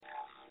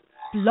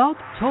Blog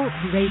Talk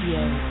Radio.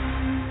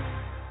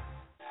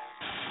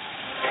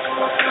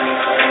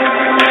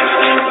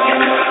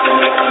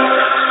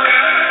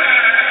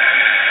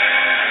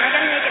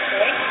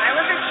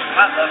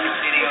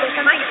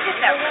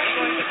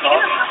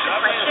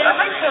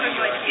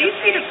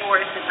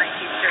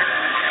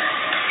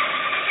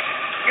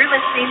 You're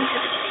listening to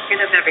The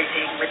Secret of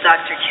Everything with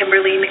Dr.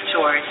 Kimberly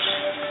McGeorge.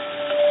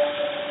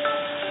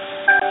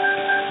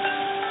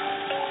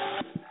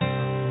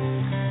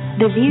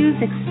 The views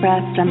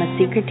expressed on The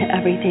Secret to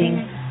Everything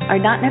are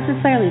not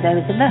necessarily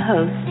those of the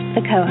host,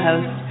 the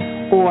co-host,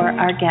 or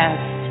our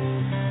guest.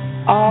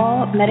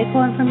 All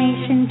medical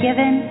information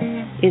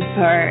given is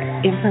for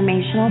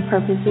informational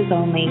purposes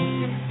only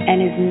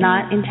and is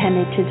not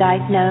intended to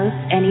diagnose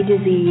any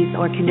disease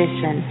or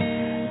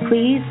condition.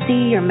 Please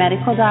see your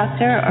medical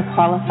doctor or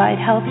qualified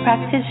health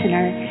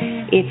practitioner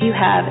if you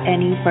have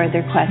any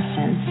further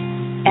questions.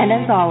 And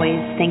as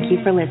always, thank you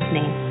for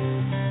listening.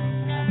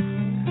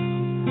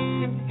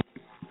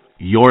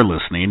 You're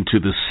listening to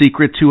The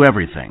Secret to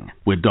Everything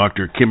with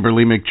Dr.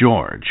 Kimberly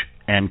McGeorge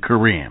and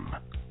Kareem.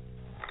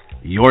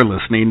 You're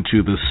listening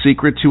to The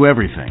Secret to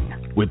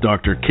Everything with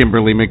Dr.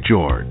 Kimberly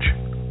McGeorge.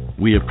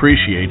 We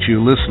appreciate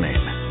you listening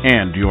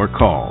and your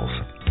calls.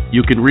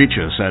 You can reach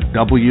us at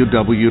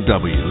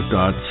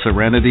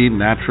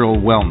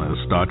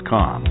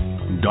www.serenitynaturalwellness.com.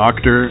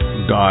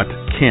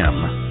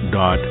 Dr.Kim.M.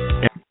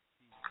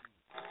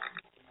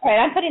 All right,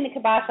 I'm putting the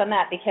kibosh on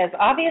that because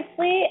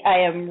obviously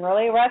I am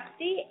really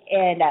rusty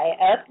and I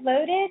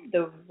uploaded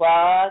the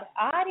wrong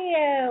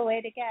audio. Way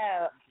to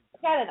go.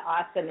 I've got an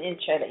awesome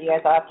intro that you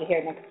guys will have to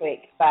hear next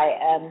week by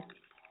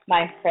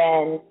my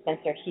friend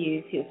Spencer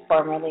Hughes, who's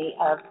formerly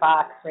of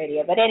Fox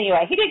Radio. But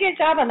anyway, he did a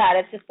good job on that.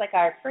 It's just like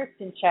our first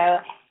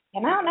intro.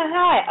 And I don't know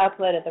how I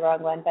uploaded the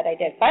wrong one, but I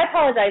did. So I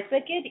apologize.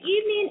 But good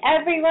evening,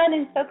 everyone.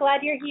 I'm so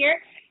glad you're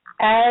here.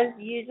 As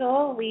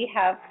usual, we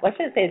have, well, I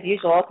shouldn't say as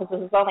usual because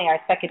this is only our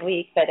second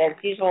week, but as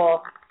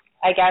usual,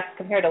 I guess,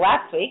 compared to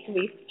last week,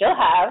 we still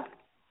have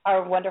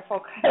our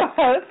wonderful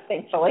co-host,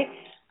 thankfully,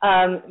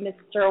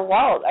 Mr.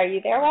 Walt. Are you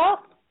there,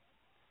 Walt?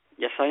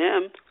 Yes, I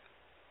am.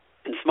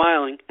 And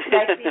smiling. Do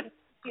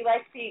you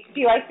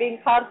like being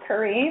called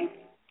Kareem?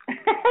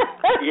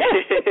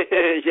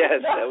 Yes,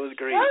 that was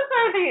great.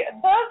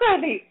 Those are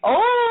the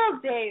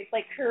old days.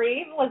 Like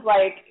Kareem was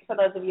like, for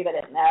those of you that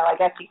didn't know, I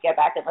guess you could get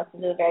back and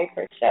listen to the very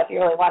first show if you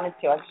really wanted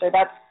to. I'm sure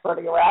that's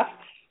pretty rough.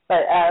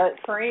 But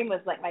Kareem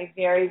was like my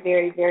very,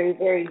 very, very,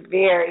 very,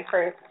 very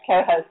first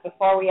co-host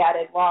before we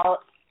added Walt,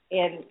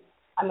 and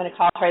I'm going to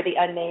call her the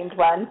unnamed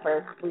one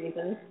for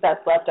reasons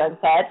that's left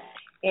unsaid.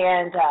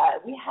 And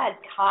we had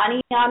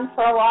Connie on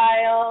for a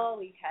while.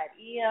 We had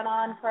Ian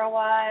on for a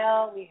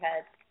while. We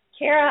had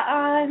Kara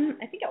on,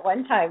 I think at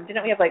one time.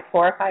 Didn't we have like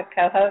 4 or 5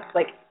 co-hosts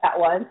like at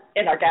once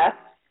in our guest?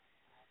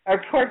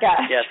 Our poor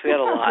guest. Yes, we had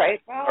a lot.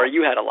 Right? Well, or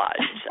you had a lot,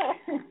 I should say.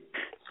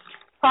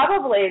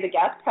 Probably the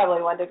guests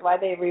probably wondered why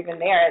they were even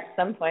there at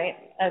some point,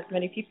 as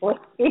many people as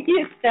we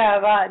used to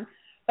have on.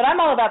 But I'm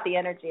all about the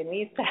energy, and we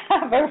used to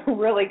have a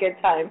really good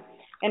time.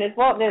 And as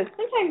well as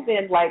sometimes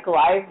in like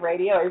live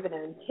radio or even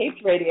in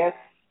taped radio,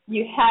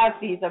 you have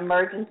these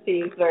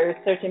emergencies where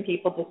certain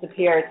people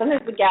disappear.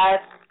 Sometimes the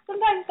guests,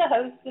 sometimes the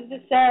host of the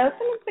show,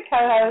 sometimes the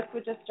co-host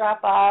would just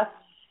drop off.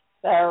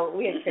 So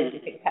we had crazy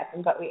things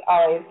happen, but we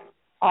always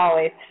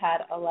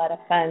had a lot of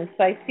fun.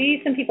 So I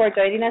see some people are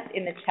joining us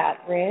in the chat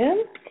room.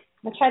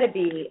 I'm going to try to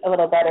be a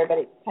little better, but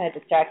it's kind of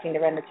distracting to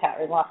run the chat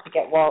room. We'll have to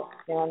get Walt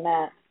doing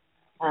that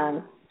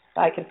so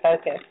I can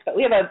focus. But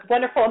we have a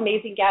wonderful,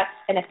 amazing guest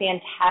and a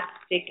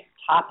fantastic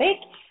topic.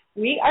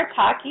 We are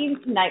talking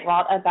tonight,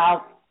 Walt,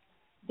 about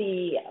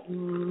the I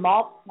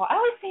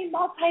always say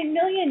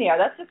multi-millionaire.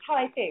 That's just how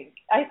I think.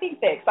 I think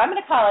big. So I'm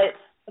going to call it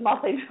the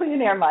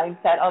multi-millionaire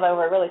mindset, although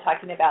we're really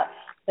talking about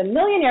the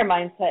millionaire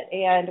mindset,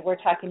 and we're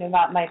talking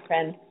about my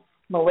friend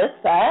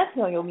Melissa,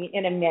 who you'll meet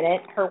in a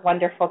minute, her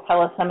wonderful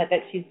telesummit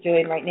that she's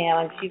doing right now,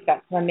 and she's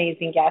got some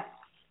amazing guests,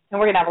 and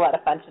we're going to have a lot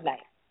of fun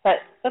tonight.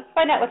 But let's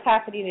find out what's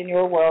happening in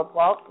your world,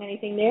 Walt.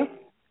 Anything new?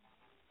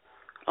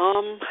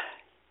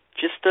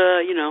 Just,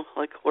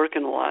 like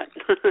working a lot.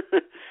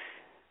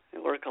 I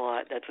work a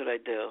lot. That's what I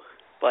do.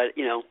 But,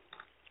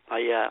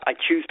 I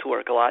choose to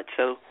work a lot,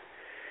 so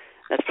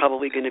that's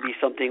probably going to be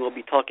something we'll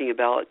be talking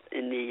about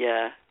in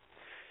the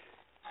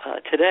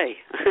today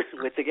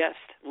with the guest,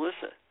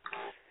 Melissa.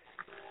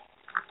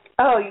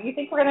 Oh, you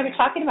think we're going to be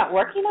talking about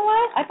working a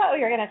lot? I thought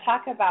we were going to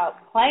talk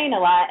about playing a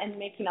lot and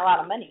making a lot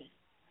of money.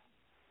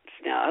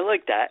 No, I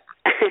like that.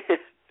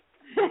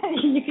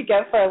 You could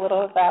go for a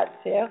little of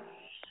that, too.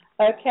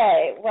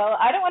 Okay. Well,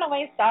 I don't want to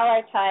waste all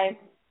our time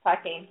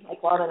talking.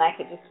 Like Walt and I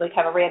could just like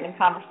have a random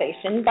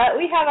conversation. But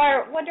we have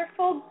our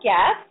wonderful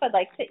guest. I'd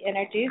like to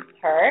introduce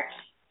her.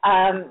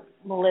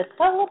 Melissa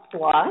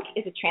LeBlanc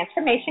is a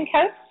transformation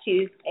coach.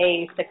 She's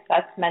a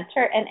success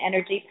mentor and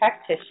energy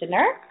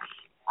practitioner.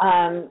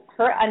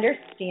 Her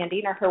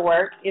understanding or her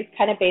work is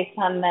kind of based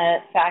on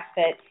the fact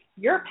that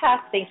your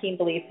past thinking,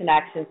 beliefs, and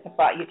actions have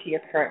brought you to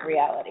your current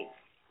reality.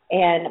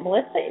 And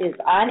Melissa is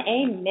on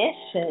a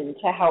mission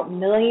to help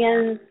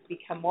millions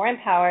become more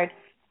empowered,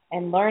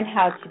 and learn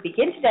how to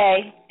begin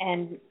today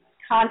and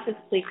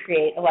consciously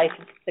create a life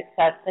of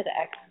success and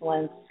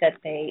excellence that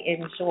they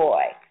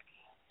enjoy.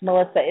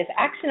 Melissa is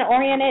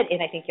action-oriented,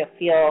 and I think you'll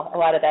feel a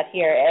lot of that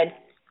here. And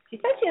she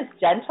said she has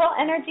gentle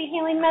energy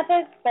healing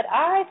methods, but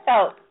I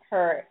felt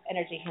her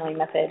energy healing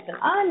methods, and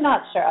I'm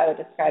not sure I would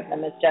describe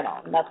them as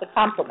gentle, and that's a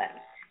compliment.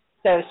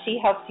 So she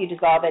helps you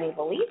dissolve any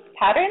beliefs,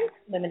 patterns,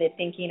 limited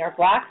thinking, or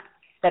blocks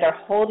that are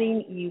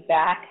holding you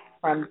back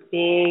from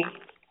big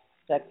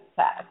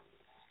success.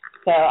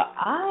 So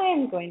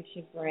I'm going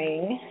to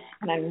bring,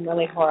 and I'm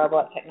really horrible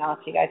at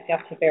technology, guys, you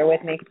have to bear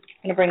with me. I'm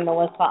going to bring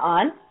Melissa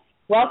on.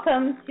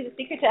 Welcome to The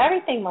Secret to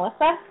Everything,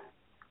 Melissa.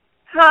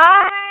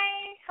 Hi.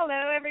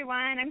 Hello,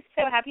 everyone. I'm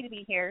so happy to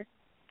be here.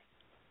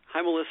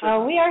 Hi, Melissa.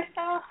 Oh, we are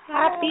so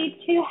happy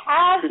to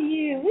have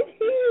you.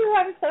 Woohoo!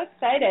 I'm so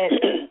excited.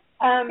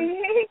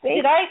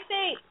 Did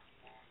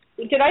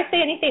I say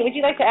anything? Would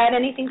you like to add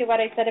anything to what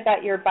I said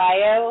about your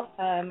bio,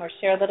 or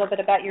share a little bit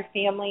about your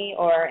family,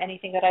 or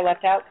anything that I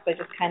left out? Because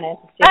I just kind of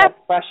did a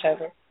brush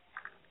over.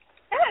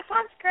 Yeah, it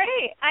sounds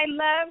great. I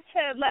love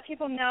to let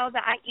people know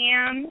that I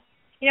am.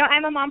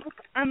 I'm a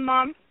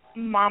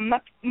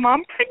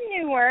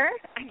mompreneur.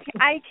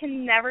 I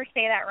can never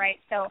say that right.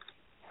 So,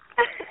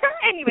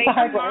 anyway,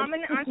 a mom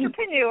and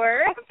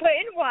entrepreneur, put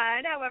in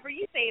one, however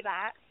you say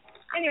that.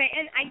 Anyway,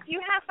 and I do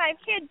have 5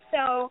 kids,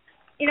 so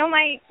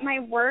my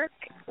work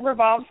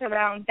revolves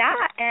around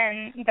that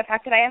and the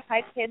fact that I have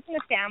 5 kids in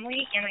the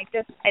family, and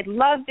I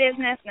love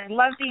business and I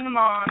love being a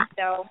mom.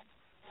 So,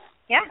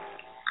 yeah.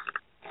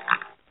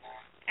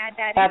 Add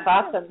that. That's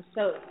awesome.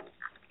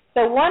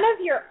 So one of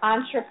your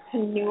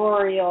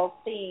entrepreneurial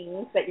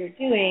things that you're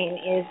doing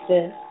is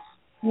this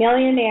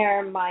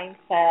Millionaire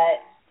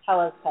Mindset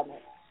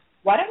Telesummit.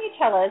 Why don't you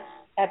tell us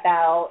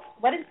about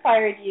what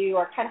inspired you,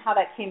 or kind of how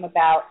that came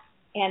about,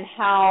 and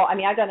how,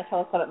 I've done a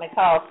telesummit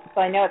myself,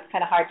 so I know it's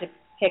kind of hard to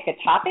pick a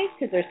topic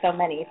because there's so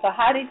many. So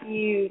how did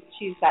you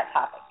choose that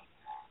topic?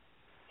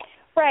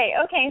 Right,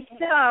 okay,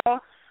 so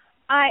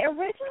I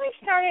originally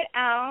started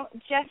out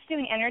just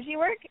doing energy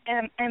work.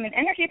 I'm an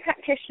energy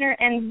practitioner,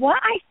 and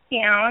what I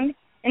found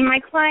in my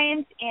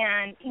clients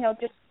and,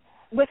 just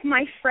with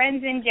my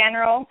friends in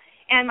general,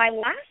 and my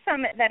last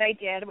summit that I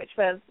did,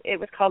 it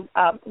was called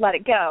Let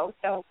It Go.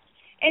 So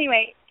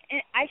anyway,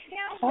 I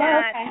found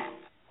that,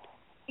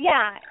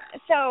 yeah,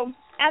 so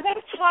as I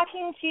was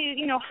talking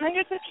to,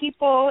 hundreds of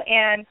people,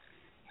 and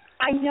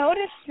I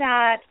noticed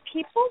that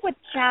people would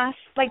just,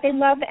 they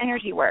love the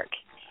energy work.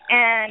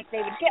 And they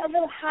would get a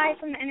little high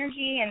from the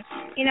energy, and,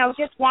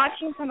 just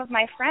watching some of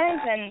my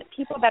friends and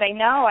people that I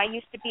know, I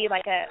used to be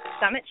like a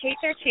summit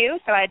chaser too,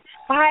 so I'd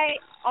buy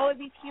all of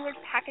these healers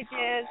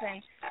packages,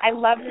 and I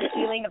loved the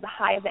feeling of the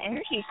high of the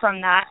energy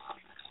from that.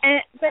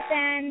 But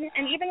then,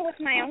 and even with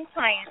my own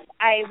clients,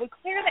 I would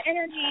clear the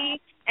energy,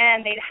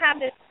 and they'd have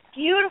this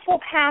beautiful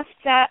path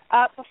set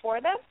up before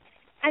them,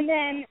 and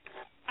then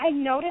I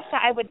noticed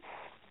that I would,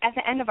 at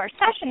the end of our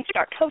session,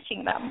 start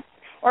coaching them,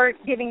 or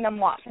giving them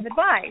lots of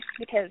advice,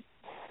 because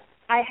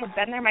I had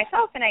been there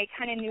myself and I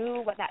kind of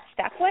knew what that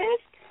step was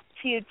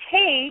to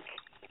take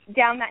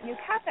down that new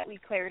path that we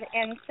cleared.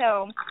 And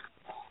so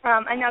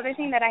another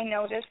thing that I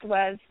noticed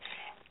was,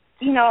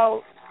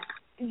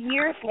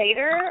 years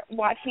later,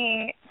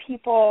 watching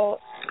people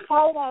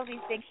follow all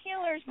these big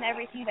healers and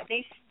everything, that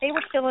they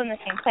were still in the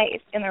same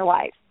place in their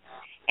lives.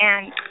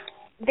 And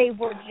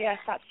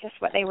that's just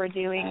what they were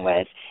doing,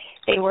 was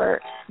they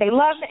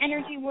loved the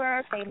energy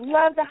work, they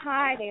loved the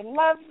high, they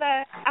loved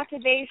the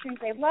activations,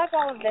 they loved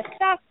all of this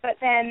stuff, but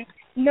then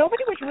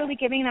nobody was really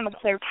giving them a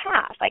clear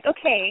path. Like,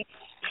 okay,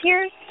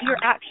 here's your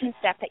action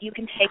step that you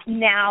can take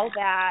now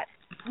that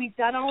we've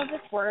done all of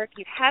this work,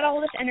 you've had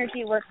all this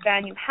energy work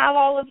done, you have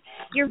all of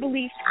your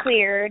beliefs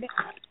cleared,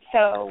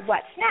 so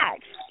what's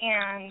next?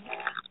 And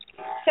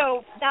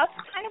so that's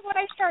kind of what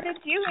I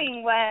started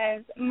doing,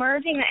 was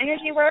merging the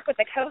energy work with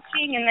the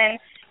coaching, and then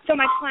so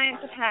my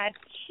clients have had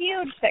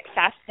huge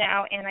success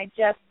now, and I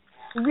just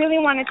really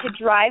wanted to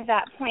drive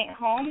that point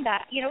home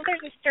that,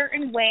 there's a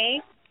certain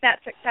way that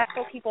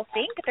successful people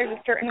think, but there's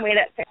a certain way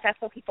that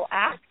successful people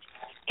act,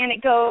 and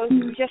it goes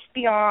just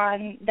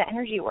beyond the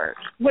energy work,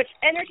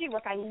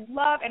 I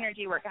love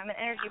energy work. I'm an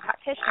energy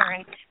practitioner,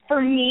 and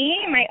for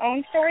me, my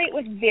own story, it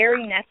was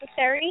very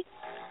necessary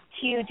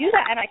to do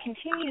that, and I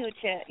continue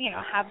to,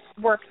 have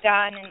work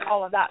done and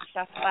all of that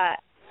stuff,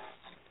 but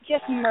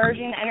just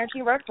merging the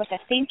energy work with the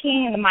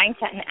thinking and the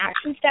mindset and the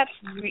action steps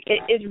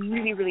is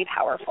really, really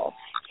powerful.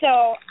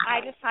 So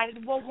I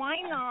decided, well, why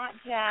not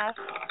just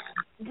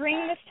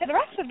bring this to the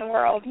rest of the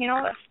world,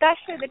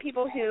 especially the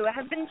people who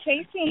have been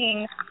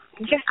chasing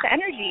just the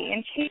energy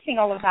and chasing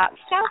all of that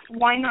stuff.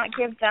 Why not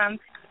give them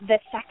the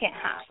second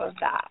half of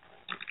that?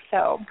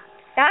 So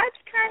that's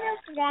kind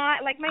of why,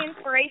 my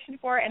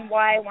inspiration for it, and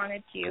why I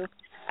wanted to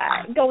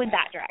go in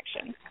that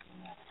direction.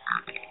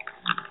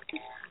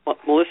 Well,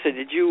 Melissa,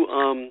 did you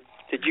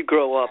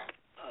grow up,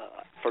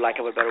 for lack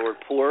of a better word,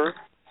 poor,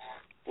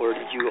 or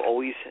did you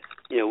always,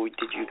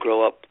 did you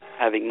grow up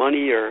having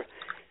money, or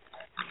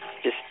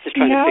just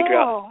trying to figure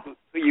out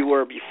who you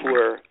were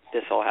before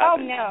this all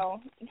happened. Oh,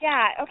 no.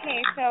 Yeah,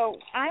 okay, so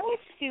I was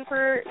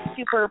super,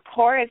 super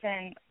poor as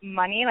in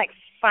money, like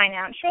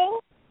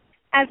financial,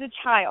 as a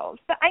child.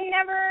 But I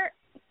never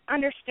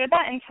understood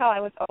that until I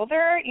was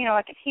older,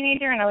 like a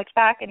teenager, and I looked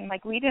back and,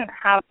 like, we didn't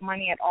have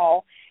money at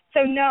all.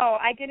 So, no,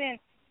 I didn't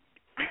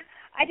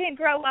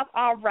grow up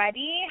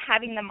already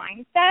having the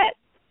mindset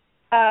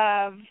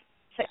of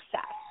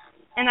success.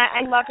 And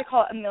I love to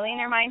call it a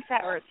millionaire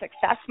mindset or a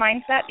success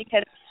mindset,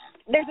 because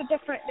there's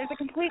a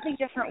completely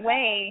different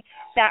way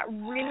that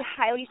really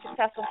highly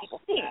successful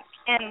people think.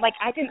 And, like,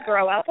 I didn't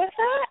grow up with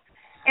that.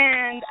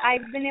 And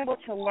I've been able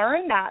to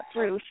learn that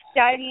through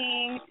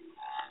studying,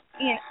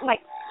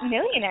 like,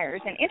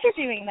 millionaires and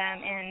interviewing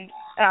them and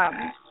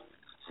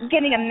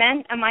getting a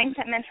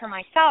mindset mentor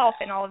myself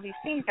and all of these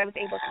things. I was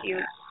able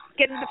to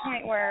get to the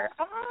point where,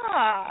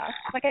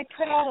 like, I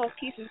put all those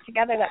pieces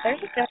together that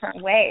there's a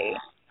different way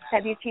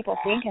that these people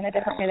think and a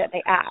different way that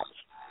they act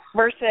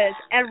versus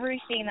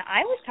everything that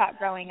I was taught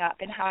growing up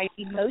and how I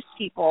see most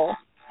people.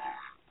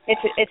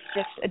 It's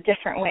just a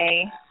different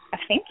way of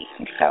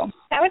thinking. So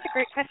that was a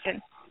great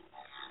question.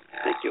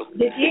 Thank you.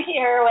 Did you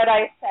hear what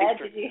I said?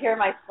 Did you hear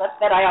my slip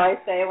that I always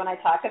say when I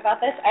talk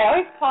about this? I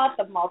always call it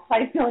the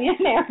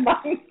multi-millionaire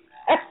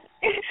mindset.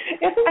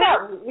 Isn't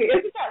that weird?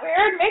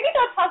 Maybe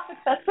that's how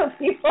successful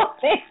people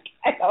think.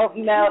 I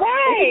don't know.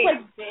 Right. It's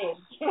like big.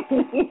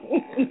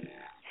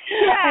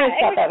 Yeah, it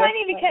was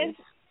funny because,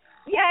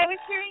 I was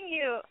hearing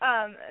you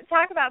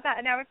talk about that,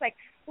 and I was like,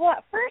 well,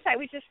 at first I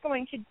was just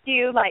going to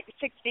do, like,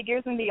 six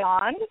figures and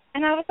beyond,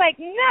 and I was like,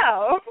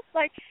 no.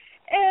 Like,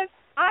 if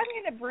I'm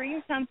going to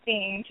bring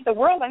something to the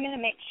world, I'm going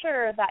to make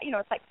sure that,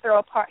 it's like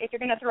if you're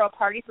going to throw a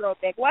party, throw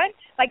a big one.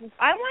 Like,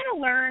 I want to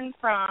learn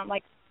from,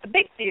 like, the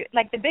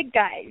big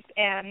guys,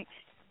 and,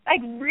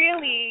 like,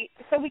 really,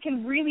 so we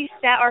can really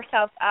set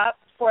ourselves up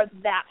for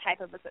that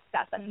type of a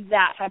success and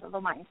that type of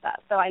a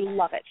mindset. So I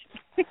love it.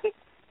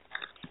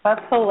 That's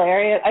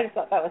hilarious. I just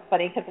thought that was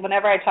funny because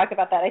whenever I talk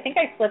about that, I think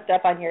I slipped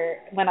up on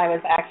when I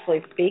was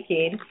actually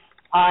speaking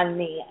on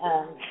the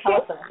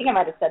telephone. I think I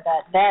might have said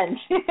that then.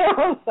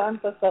 It sounds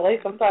so silly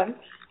sometimes.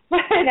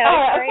 No,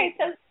 okay,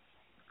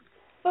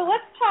 so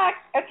let's talk.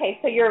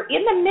 Okay, so you're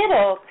in the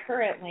middle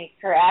currently,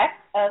 correct,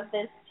 of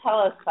this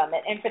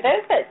telesummit. And for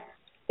those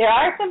there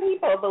are some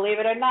people, believe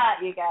it or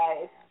not, you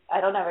guys,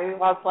 I don't know, maybe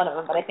Rob's one of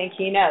them, but I think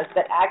he knows,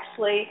 that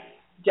actually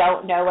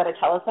don't know what a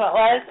telesummit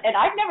was. And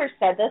I've never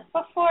said this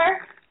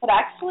before, but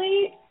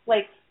actually,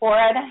 like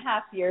 4.5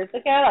 years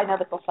ago, I know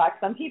this will shock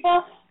some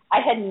people, I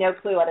had no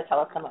clue what a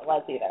telesummit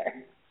was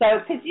either. So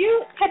could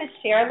you kind of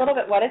share a little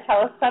bit what a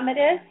telesummit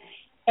is?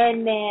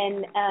 And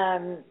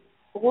then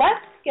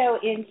let's go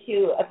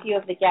into a few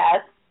of the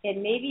guests,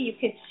 and maybe you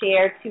could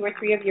share 2 or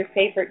 3 of your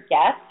favorite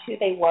guests, who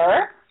they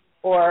were,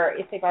 or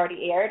if they've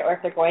already aired, or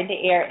if they're going to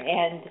air,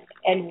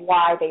 and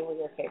why they were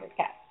your favorite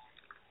guests.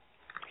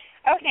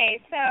 Okay,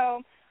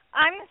 so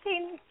I'm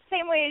the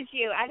same way as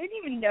you. I didn't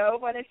even know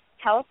what a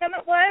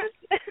telesummit was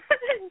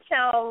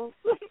until,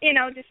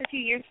 just a few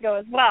years ago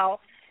as well.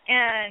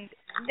 And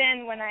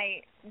then when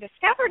I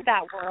discovered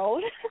that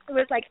world, it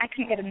was like I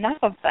couldn't get enough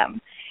of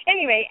them.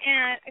 Anyway,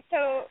 and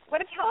so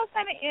what a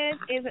telesummit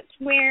is it's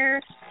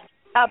where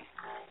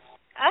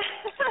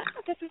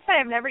this is why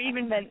I've never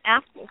even been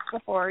asked this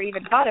before or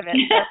even thought of it.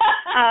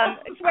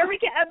 But, it's where we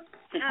get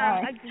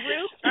a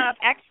group of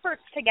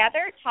experts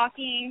together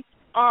talking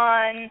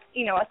on,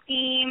 a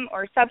theme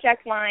or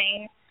subject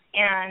line.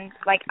 And,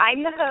 like,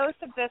 I'm the host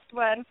of this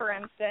one, for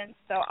instance.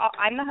 So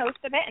I'm the host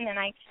of it, and then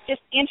I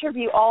just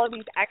interview all of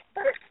these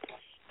experts.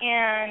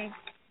 And,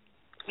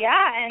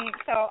 and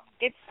so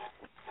it's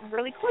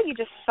really cool. You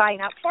just sign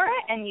up for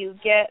it, and you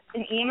get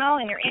an email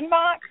in your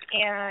inbox,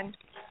 and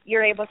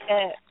you're able to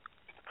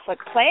click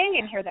play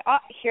and hear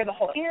the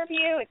whole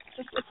interview.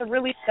 It's a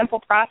really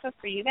simple process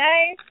for you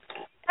guys,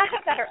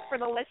 for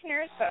the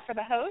listeners, but for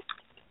the host,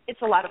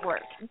 it's a lot of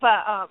work.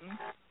 But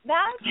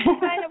that's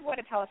kind of what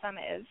a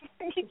telesummit is.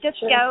 You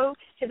just go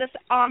to this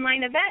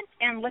online event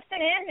and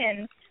listen in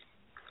and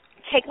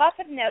take lots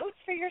of notes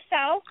for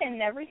yourself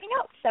and everything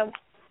else. So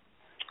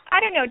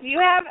I don't know. Do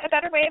you have a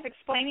better way of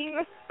explaining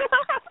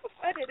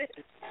what it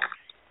is?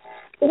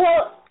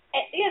 Well,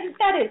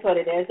 that is what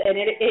it is, and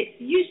it's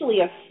usually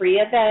a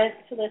free event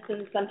to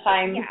listen.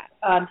 Sometimes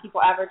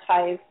people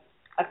advertise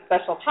a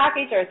special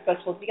package or a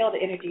special deal to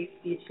introduce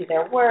you to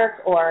their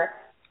work, or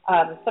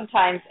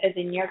sometimes, as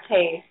in your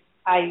case,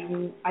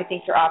 I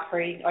think you're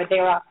offering, or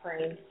they're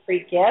offering,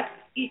 free gifts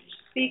each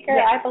speaker,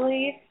 I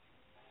believe.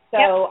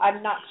 So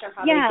I'm not sure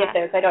how they get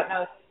those. I don't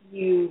know if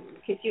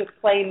could you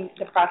explain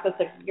the process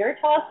of your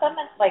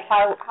telesummit, like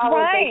how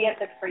would they get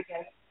the free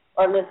gifts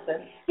or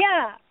listen?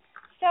 Yeah.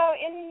 So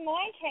in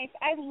my case,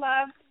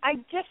 I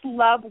just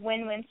love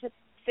win-win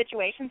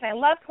situations. I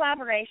love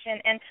collaboration.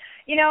 And,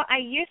 I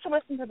used to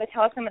listen to the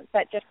telesummits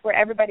that just where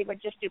everybody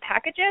would just do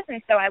packages.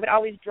 And so I would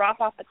always drop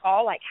off the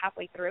call like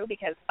halfway through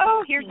because,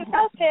 here's the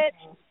sales pitch.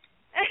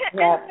 And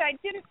so I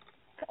didn't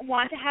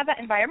want to have that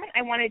environment.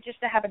 I wanted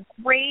just to have a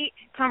great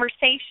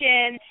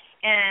conversation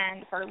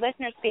and for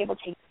listeners to be able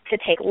to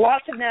take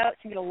lots of notes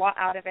and get a lot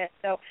out of it.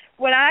 So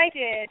what I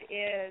did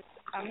is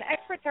the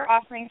experts are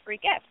offering free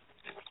gifts,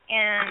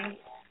 and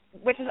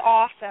which is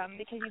awesome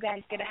because you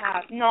guys get to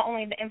have not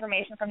only the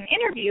information from the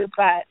interview,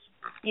 but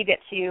you get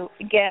to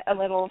get a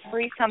little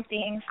free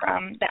something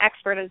from the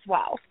expert as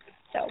well.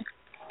 So,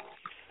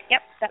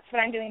 yep, that's what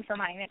I'm doing for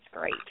mine. It's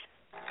great.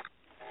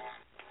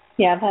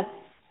 Yeah, that's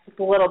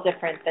a little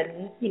different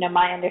than,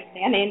 my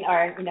understanding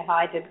or, how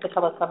I did the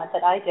telesummit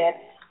that I did.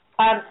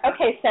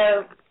 Okay,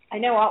 so I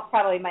know I'll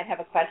probably might have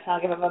a question.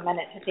 I'll give him a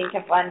minute to think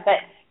of one.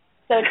 But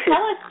so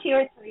tell us 2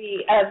 or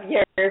 3 of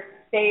your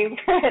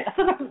favorite.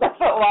 That's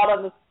what Walt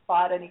on the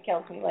spot, and he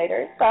kills me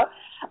later. So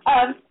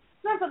I'm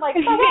like,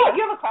 so Walt,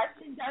 you have a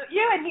question, don't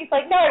you? And he's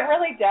like, no, I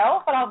really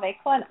don't, but I'll make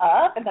one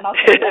up, and then I'll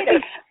say it later.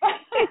 No,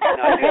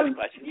 I do have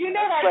questions.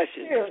 That's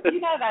true.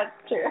 That's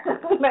true.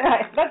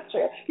 That's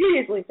true. You're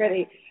usually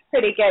pretty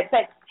good.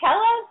 But tell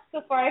us,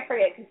 before I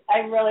forget, because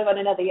I really want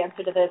to know the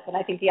answer to this, and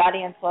I think the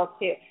audience will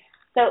too.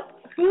 So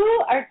who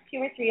are 2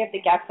 or 3 of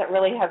the guests that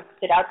really have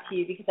stood out to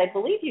you? Because I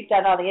believe you've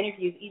done all the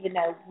interviews, even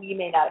though we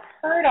may not have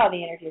heard all the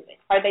interviews.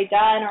 Are they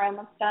done or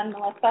almost done,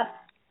 Melissa?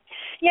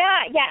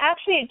 Yeah,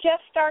 actually it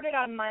just started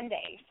on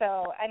Monday.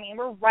 So,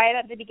 we're right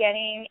at the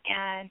beginning,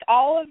 and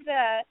all of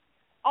the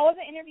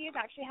interviews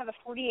actually have a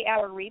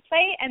 48-hour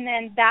replay, and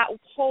then that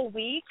whole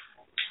week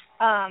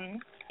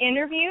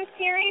interview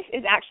series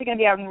is actually going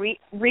to be on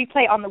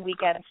replay on the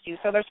weekends too.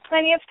 So there's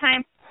plenty of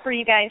time for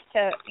you guys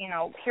to,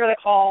 hear the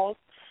calls.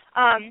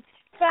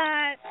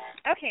 But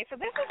okay, so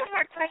this is a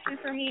hard question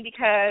for me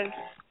because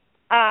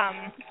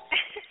I'm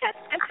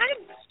kind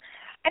of,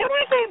 I don't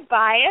want to say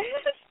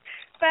biased,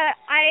 but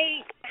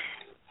I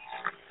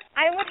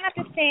would have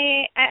to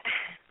say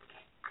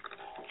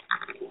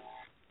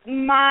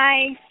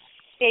my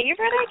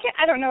favorite.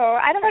 I don't know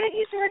how to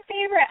use the word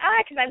favorite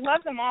because I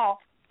love them all.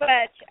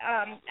 But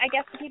I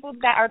guess the people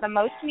that are the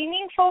most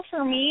meaningful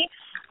for me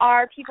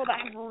are people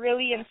that have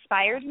really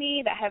inspired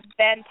me, that have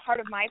been part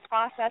of my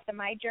process and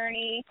my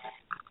journey.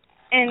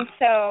 And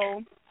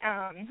so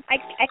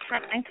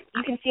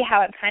you can see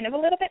how I'm kind of a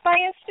little bit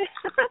biased.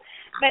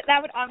 But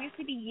that would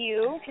obviously be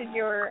you, because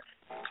you're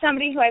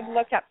somebody who I've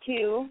looked up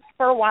to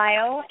for a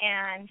while.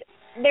 And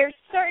there's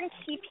certain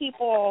key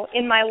people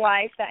in my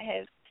life that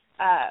have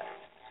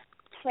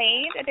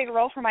played a big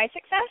role for my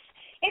success.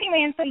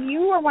 Anyway, and so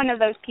you were one of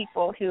those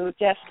people who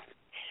just,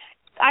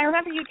 I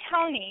remember you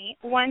telling me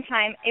one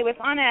time, it was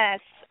on a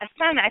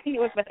summit, I think it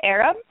was with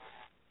Arab,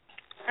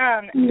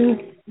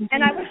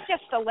 and I was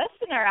just a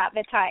listener at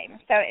the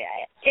time. So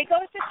it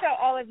goes to show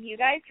all of you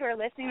guys who are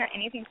listening that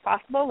anything's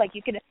possible. Like,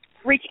 you can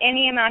reach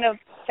any amount of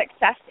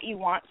success that you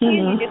want to.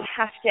 You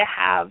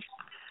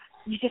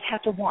just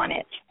have to want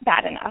it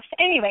bad enough.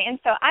 Anyway, and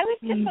so I was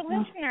just a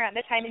listener at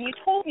the time, and you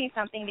told me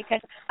something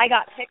because I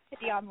got picked to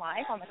be on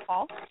live on the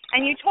call,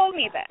 and you told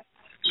me this.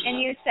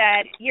 And you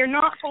said, you're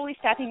not fully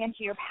stepping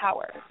into your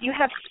power. You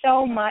have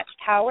so much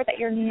power that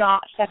you're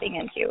not stepping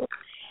into.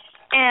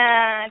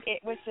 And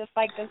it was just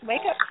like this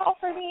wake-up call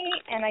for me,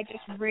 and I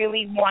just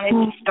really wanted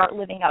to start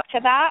living up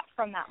to that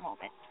from that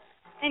moment.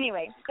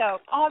 Anyway, so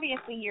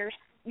obviously you're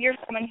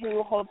someone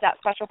who holds that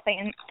special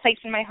place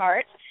in my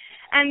heart.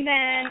 And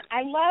then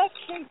I love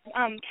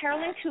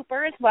Carolyn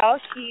Cooper as well.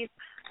 She's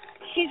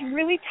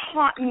really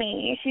taught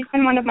me. She's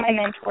been one of my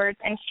mentors,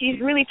 and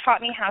she's really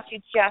taught me how to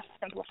just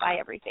simplify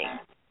everything.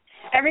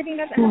 Everything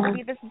doesn't have to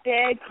be this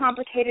big,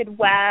 complicated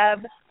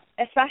web,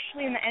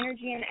 especially in the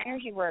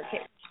energy work.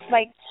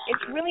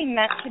 It's really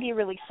meant to be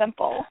really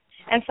simple.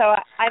 And so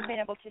I've been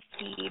able to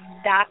see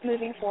that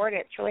moving forward.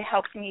 It really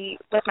helps me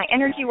with my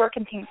energy work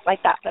and things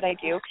like that I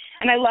do.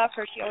 And I love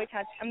her. She always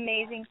has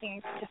amazing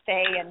things to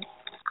say. And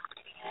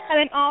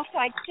then also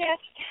I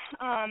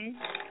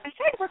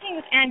started working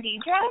with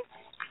Andidra.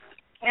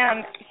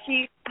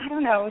 She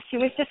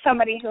was just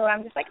somebody who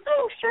I'm just like,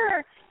 oh,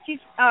 sure. She's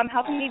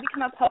helping me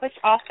become a published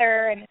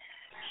author, and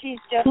she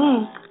does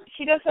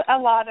a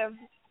lot of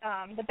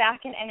the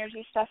back-end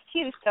energy stuff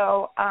too.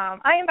 So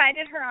I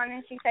invited her on,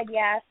 and she said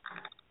yes.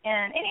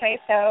 And anyway,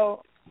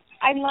 so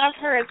I love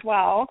her as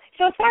well.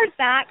 So as far as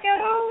that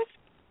goes,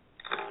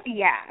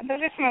 yeah,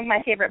 those are some of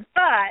my favorite.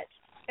 But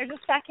there's a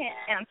second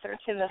answer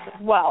to this as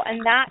well,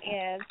 and that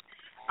is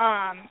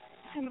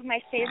some of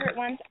my favorite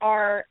ones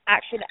are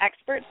actually the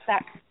experts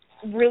that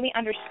really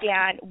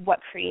understand what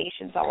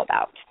creation's all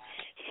about.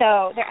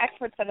 So they're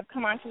experts that have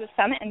come onto the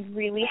summit and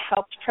really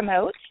helped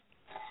promote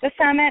the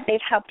summit. They've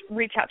helped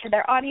reach out to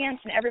their audience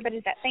and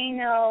everybody that they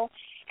know,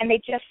 and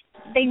they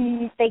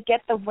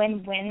get the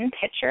win-win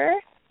picture.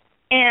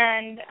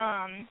 And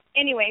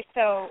anyway,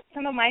 so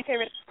some of my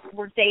favorites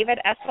were David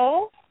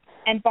Essel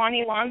and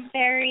Bonnie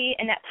Lonsberry,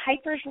 and that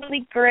Piper's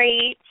really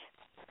great.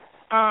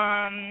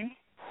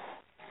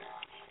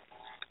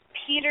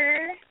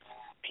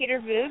 Peter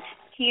Vogt,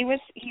 he was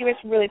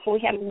really cool.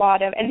 He had a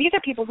lot of, and these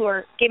are people who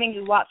are giving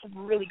you lots of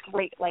really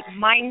great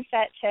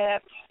mindset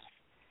tips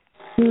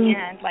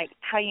and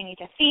how you need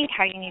to think,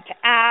 how you need to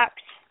act.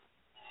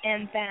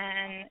 And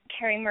then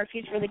Carrie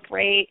Murphy's really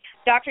great.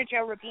 Dr.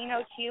 Joe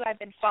Rubino too. I've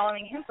been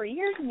following him for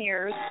years and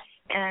years,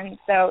 and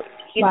so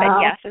he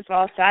said yes as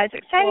well. So I was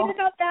excited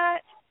about that.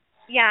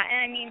 Yeah,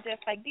 and I mean,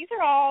 just like these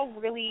are all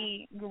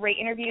really great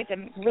interviews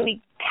and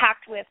really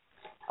packed with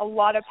a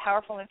lot of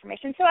powerful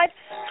information. So I've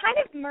kind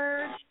of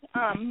merged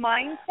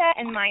mindset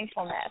and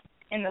mindfulness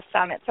in the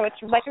summit. So it's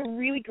like a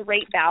really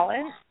great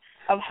balance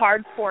of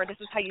hardcore, this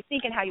is how you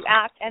think and how you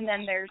act, and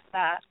then there's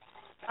the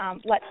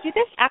let's do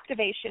this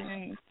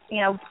activation,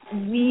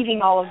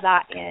 weaving all of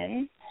that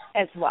in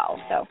as well.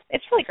 So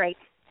it's really great.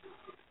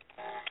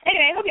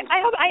 Anyway,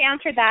 I hope I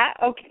answered that.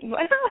 Okay.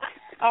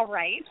 All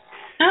right.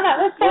 Oh, that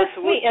was so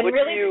sweet. And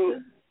really,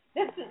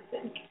 this is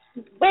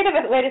wait a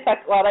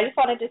second. Well, I just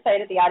wanted to say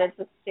to the audience,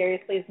 this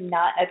seriously is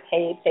not a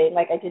paid thing.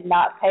 Like, I did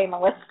not pay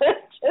Melissa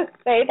to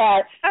say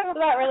that. So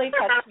that really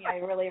touched me. I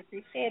really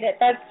appreciate it.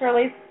 That's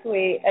really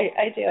sweet.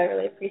 I do. I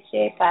really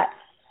appreciate that.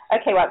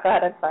 Okay, well, go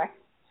ahead. I'm sorry.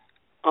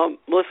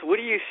 Melissa, what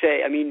do you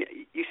say? I mean,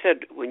 you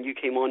said when you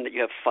came on that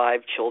you have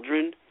 5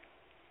 children.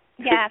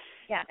 Yes,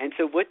 yeah. And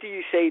so what do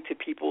you say to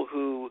people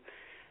who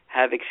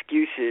have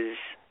excuses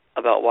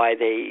about why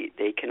they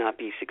cannot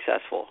be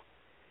successful?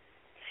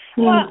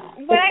 Well,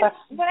 what I've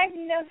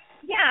noticed,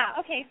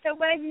 so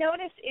what I've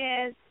noticed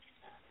is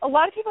a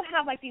lot of people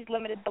have like these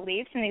limited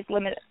beliefs and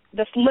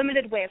this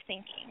limited way of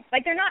thinking.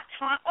 Like they're not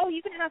taught,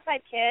 you can have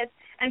 5 kids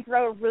and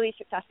grow a really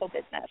successful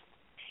business.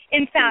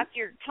 In fact,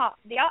 you're taught,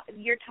 you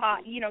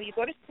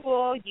go to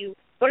school, you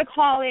go to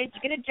college, you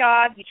get a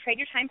job, you trade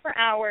your time for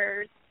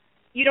hours.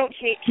 You don't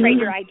trade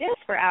your ideas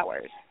for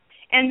hours.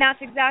 And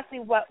that's exactly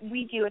what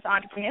we do as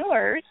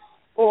entrepreneurs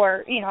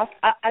or,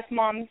 us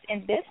moms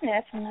in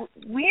business.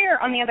 We're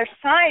on the other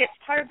side. It's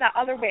part of that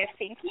other way of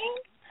thinking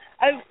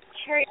of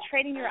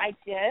trading your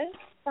ideas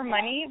for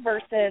money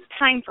versus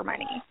time for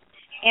money.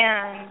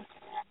 And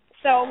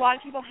so a lot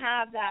of people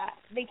have that.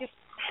 They just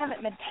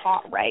haven't been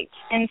taught right.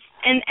 And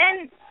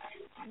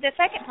the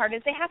second part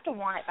is they have to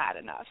want it bad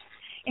enough.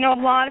 A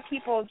lot of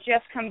people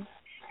just come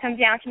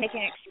down to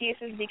making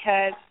excuses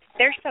because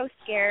they're so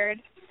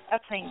scared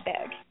of playing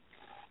big.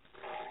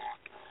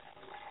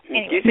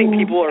 Anyway. Do you think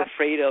people are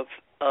afraid of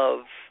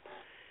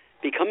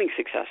becoming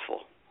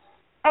successful?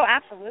 Oh,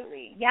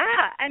 absolutely.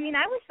 Yeah. I mean,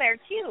 I was there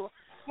too.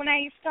 When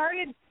I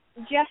started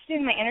just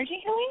doing my energy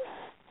healing,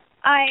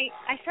 I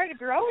started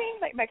growing,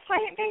 like my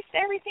client base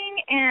and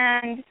everything,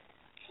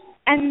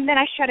 and then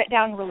I shut it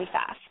down really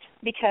fast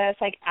because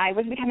like I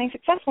was becoming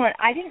successful and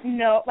I didn't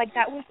know, like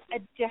that was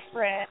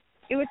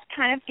it was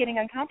kind of getting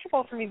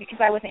uncomfortable for me because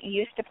I wasn't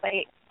used to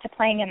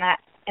playing in that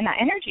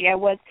energy. I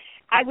was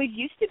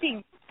used to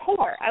being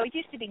poor. I was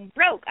used to being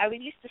broke. I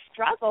was used to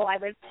struggle.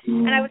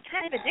 And I was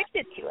kind of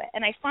addicted to it.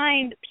 And I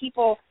find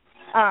people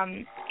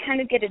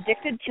kind of get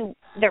addicted to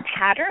their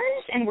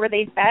patterns and where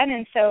they've been.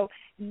 And so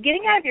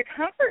getting out of your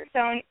comfort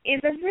zone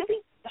is a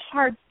really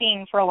hard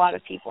thing for a lot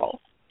of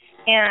people.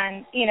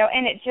 And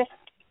and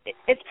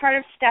it's part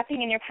of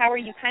stepping in your power.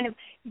 You kind of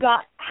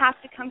have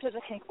to come to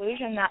the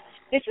conclusion that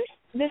this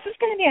is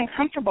going to be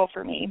uncomfortable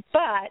for me,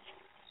 but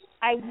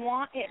I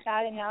want it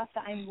bad enough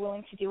that I'm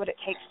willing to do what it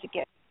takes to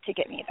get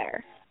me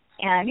there.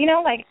 And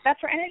like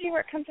that's where energy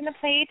work comes into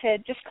play, to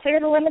just clear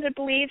the limited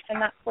beliefs,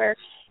 and that's where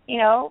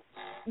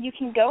you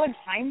can go and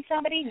find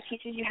somebody who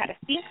teaches you how to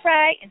think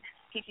right and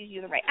teaches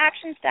you the right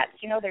action steps.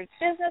 There's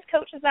business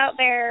coaches out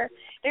there.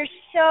 There's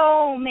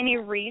so many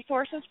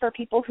resources for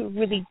people who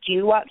really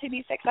do want to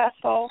be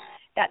successful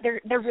that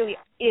there really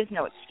is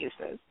no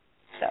excuses.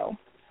 So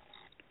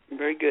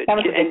very good. That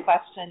was a good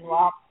question.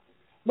 Well,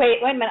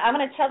 wait a minute. I'm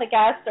going to tell the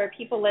guests or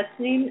people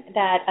listening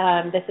that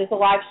this is a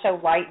live show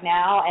right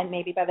now, and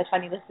maybe by the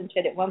time you listen to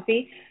it won't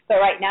be.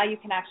 But right now you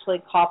can actually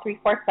call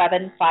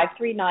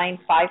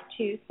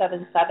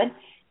 347-539-5277.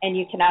 And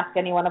you can ask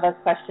any one of us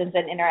questions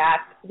and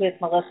interact with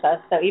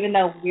Melissa. So even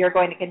though we are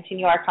going to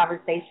continue our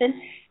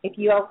conversation, if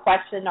you have a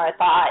question or a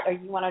thought or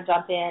you want to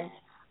jump in,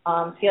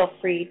 feel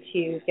free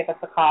to give us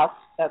a call.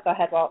 So go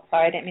ahead. Well,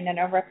 sorry, I didn't mean to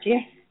interrupt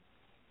you.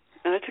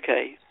 No, that's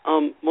okay.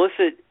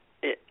 Melissa,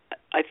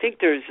 I think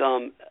there's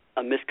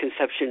a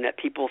misconception that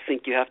people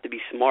think you have to be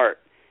smart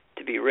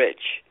to be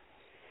rich.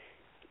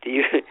 Do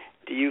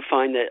you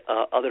find that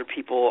other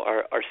people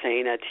are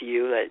saying that to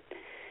you, that?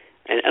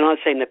 And I'm not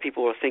saying that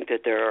people will think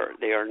that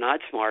they are not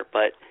smart,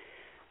 but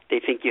they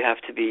think you have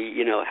to be,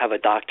 have a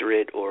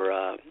doctorate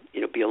or,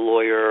 be a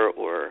lawyer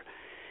or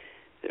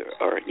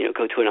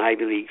go to an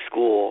Ivy League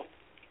school.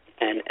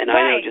 And right.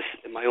 I know just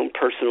in my own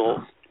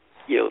personal,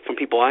 from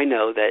people I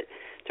know that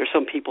there's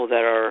some people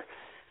that are,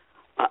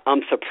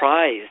 I'm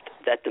surprised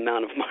at the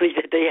amount of money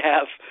that they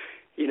have,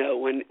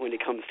 when it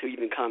comes to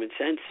even common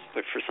sense,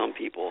 but for some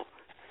people.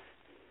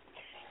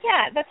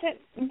 Yeah, that's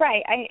it.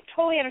 Right. I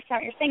totally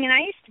understand what you're saying, and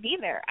I used to be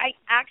there. I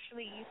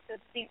actually used to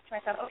think to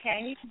myself, okay,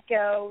 I need to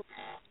go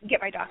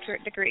get my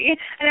doctorate degree,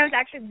 and I was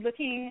actually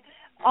looking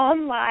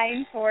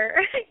online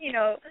for,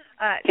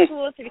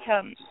 tools to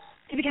become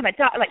to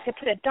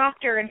put a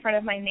doctor in front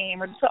of my name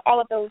or to put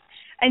all of those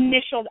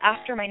initials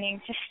after my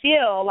name to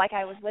feel like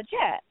I was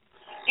legit.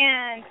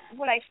 And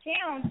what I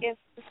found is,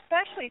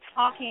 especially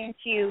talking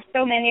to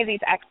so many of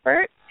these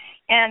experts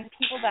and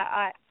people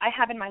that I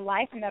have in my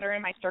life and that are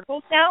in my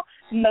circles now,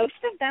 most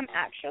of them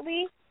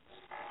actually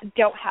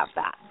don't have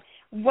that.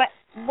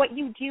 what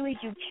you do is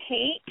you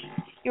take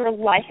your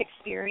life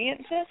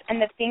experiences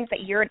and the things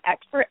that you're an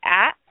expert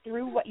at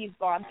through what you've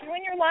gone through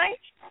in your life,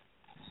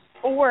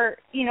 or,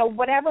 you know,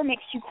 whatever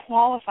makes you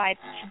qualified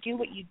to do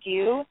what you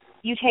do,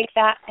 you take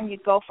that and you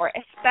go for it,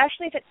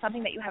 especially if it's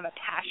something that you have a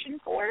passion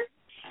for.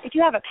 If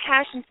you have a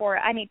passion for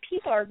it, I mean,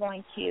 people are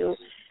going to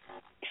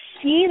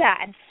see that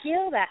and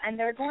feel that, and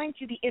they're going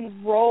to be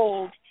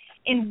enrolled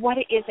in what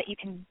it is that you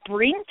can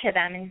bring to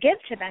them and give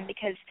to them,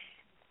 because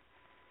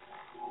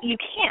you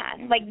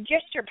can. Like,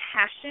 just your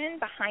passion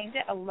behind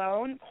it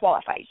alone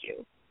qualifies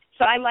you.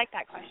 So I like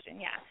that question,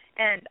 yeah.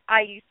 And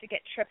I used to get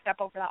tripped up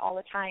over that all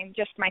the time,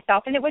 just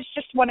myself. And it was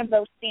just one of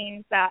those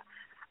things that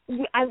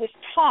I was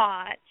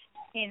taught,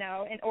 you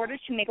know, in order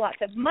to make lots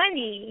of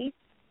money,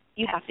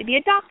 you have to be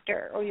a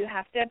doctor or you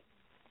have to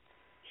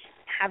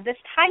have this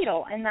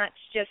title. And that's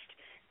just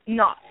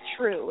not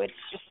true. It's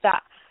just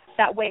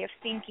that way of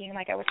thinking,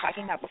 like I was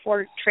talking about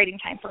before, trading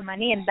time for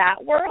money in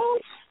that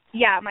world.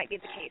 Yeah, it might be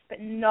the case,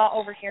 but not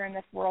over here in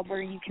this world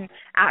where you can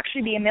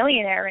actually be a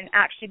millionaire and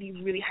actually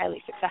be really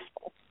highly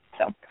successful.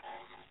 So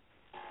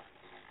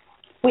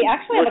we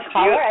actually have a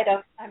caller.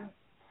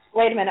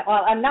 Wait a minute.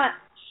 Well, I'm not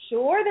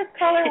sure this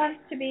caller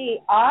wants to be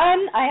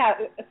on.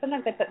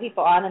 Sometimes I put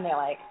people on and they're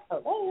like,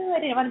 oh,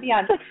 I didn't want to be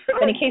on.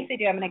 But in case they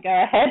do, I'm going to go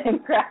ahead and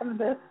grab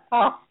this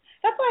call.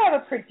 That's why I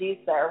have a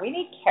producer. We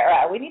need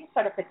Kara. We need to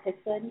start a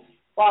petition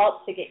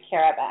to get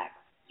Kara back.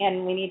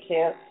 And we need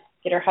to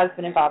get her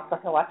husband involved so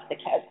he'll watch the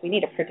kids. We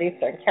need a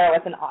producer. And Kara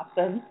was an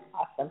awesome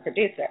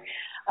producer.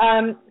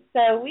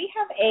 So we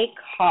have a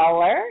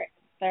caller.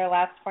 Their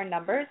last four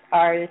numbers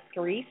are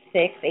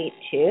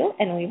 3682,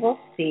 and we will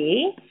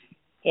see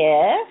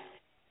if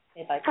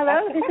they'd like to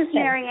ask a question. This is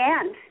Mary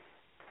Ann.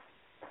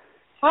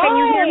 Hi, can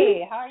you hear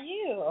me? How are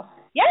you?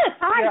 Yes,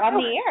 Hi, you're on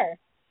the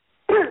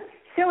air.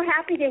 So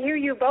happy to hear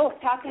you both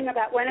talking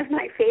about one of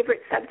my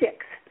favorite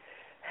subjects.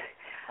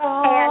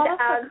 Oh,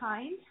 that's so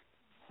kind.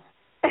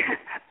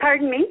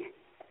 Pardon me?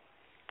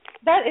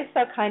 That is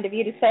so kind of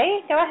you to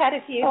say. Go ahead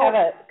if you have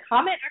a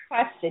comment or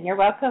question. You're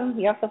welcome.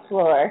 You have the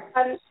floor.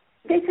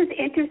 This is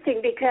interesting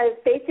because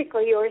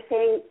basically you were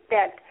saying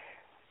that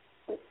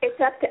it's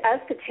up to us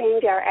to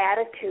change our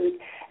attitude.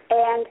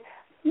 And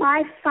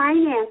my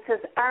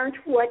finances aren't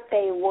what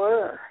they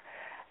were.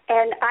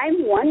 And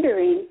I'm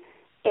wondering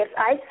if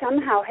I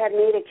somehow have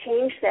made a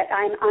change that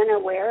I'm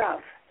unaware of.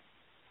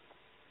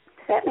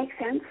 Does that make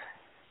sense?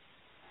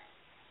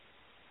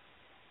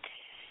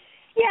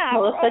 Yeah.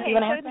 Melissa, do you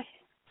want to answer?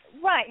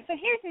 Right. So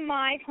here's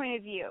my point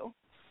of view.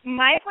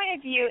 My point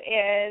of view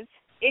is,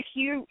 if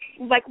you,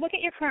 look at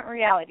your current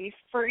realities,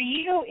 for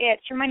you,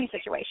 it's your money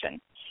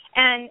situation.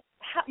 And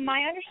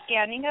my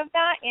understanding of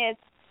that is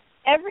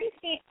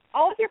everything,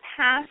 all of your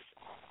past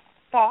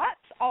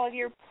thoughts, all of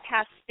your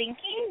past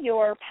thinking,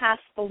 your past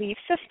belief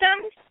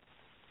systems,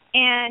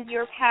 and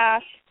your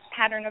past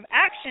pattern of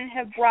action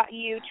have brought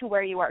you to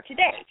where you are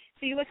today.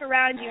 So you look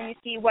around you and you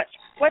see what's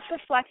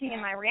reflecting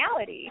in my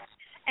reality.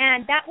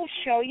 And that will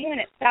show you in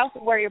itself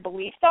where your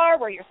beliefs are,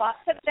 where your thoughts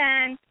have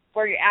been,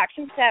 where your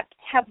action steps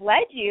have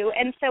led you,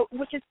 and so,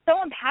 which is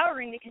so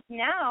empowering because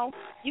now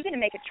you get to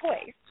make a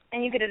choice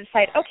and you get to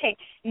decide, okay,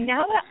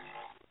 now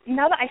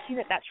that I see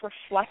that that's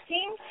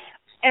reflecting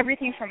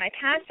everything from my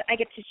past, I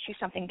get to choose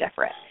something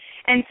different.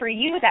 And for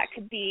you, that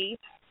could be,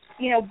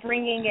 you know,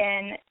 bringing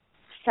in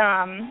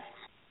some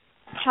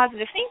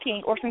positive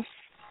thinking or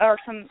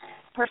some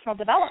personal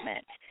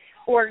development,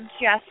 or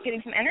just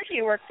getting some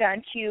energy work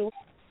done to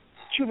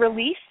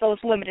release those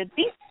limited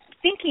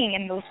thinking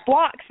and those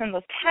blocks and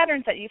those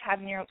patterns that you've had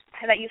in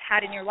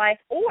your life.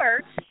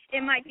 Or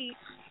it might be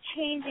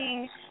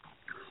changing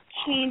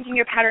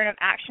your pattern of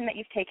action that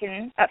you've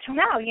taken up till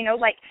now. You know,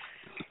 like,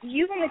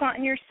 you've only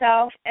gotten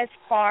yourself as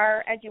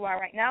far as you are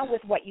right now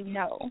with what you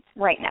know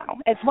right now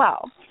as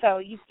well. So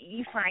you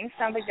find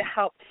somebody to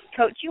help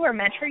coach you or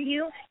mentor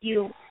you.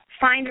 You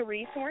find a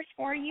resource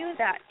for you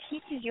that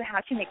teaches you how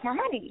to make more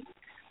money.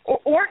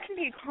 Or it can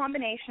be a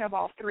combination of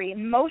all three.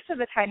 And most of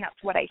the time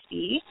that's what I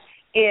see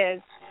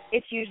is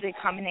it's usually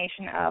a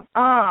combination of,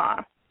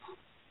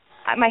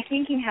 my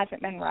thinking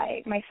hasn't been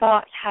right. My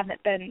thoughts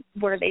haven't been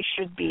where they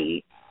should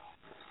be.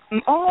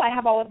 I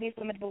have all of these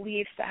limited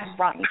beliefs that have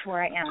brought me to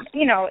where I am.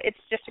 You know, it's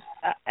just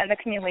an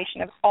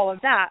accumulation of all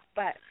of that.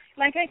 But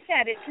like I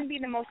said, it can be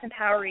the most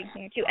empowering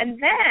thing too. And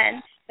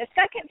then the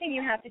second thing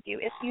you have to do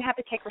is you have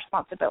to take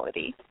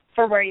responsibility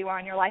for where you are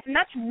in your life. And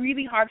that's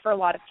really hard for a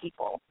lot of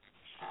people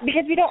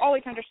because we don't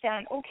always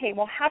understand, okay,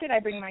 well, how did I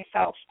bring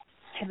myself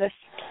to this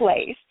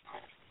place?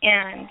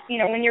 And, you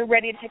know, when you're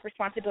ready to take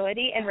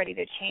responsibility and ready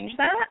to change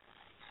that,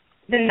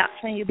 then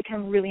that's when you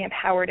become really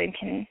empowered and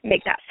can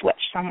make that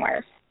switch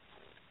somewhere.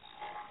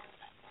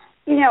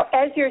 You know,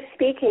 as you're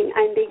speaking,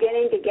 I'm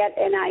beginning to get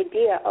an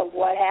idea of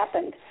what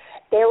happened.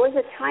 There was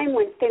a time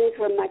when things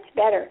were much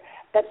better,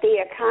 but the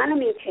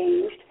economy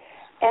changed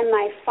and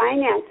my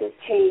finances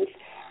changed,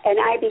 and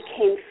I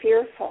became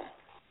fearful.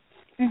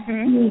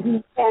 Mm-hmm.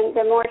 And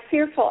the more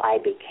fearful I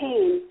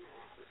became,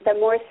 the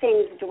more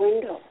things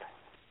dwindled.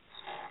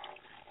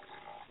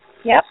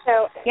 Yep.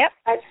 So, yep.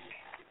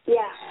 Yeah.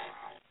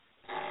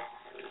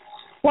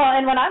 Well,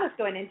 and when I was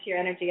going into your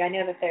energy, I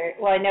know that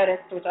I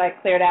noticed, which I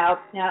cleared out.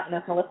 Now, I don't know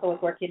if Melissa was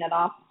working it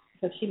off,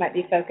 so she might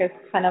be focused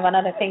kind of on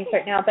other things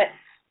right now, but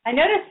I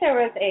noticed there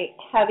was a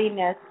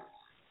heaviness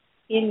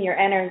in your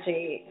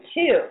energy,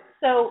 too.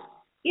 So,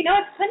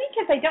 it's funny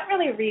because I don't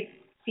really read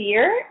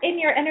fear in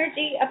your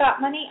energy about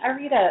money.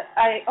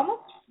 I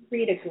almost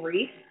read a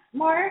grief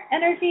more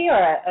energy, or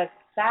a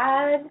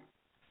sad,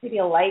 maybe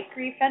a light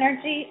grief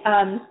energy,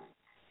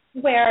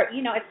 where,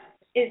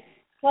 it's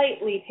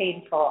slightly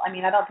painful. I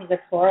mean, I don't think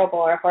it's horrible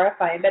or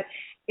horrifying, but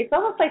it's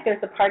almost like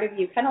there's a part of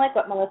you, kind of like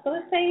what Melissa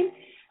was saying,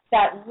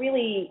 that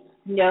really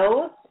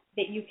knows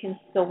that you can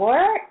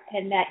soar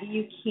and that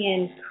you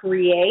can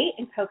create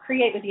and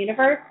co-create with the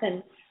universe,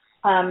 and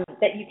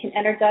that you can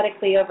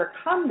energetically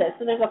overcome this.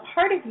 So there's a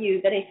part of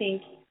you that I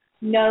think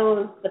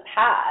knows the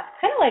path,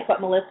 kind of like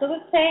what Melissa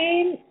was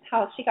saying,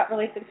 how she got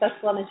really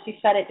successful and then she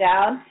shut it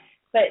down.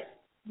 But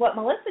what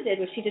Melissa did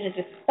was she didn't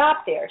just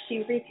stop there.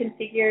 She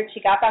reconfigured. She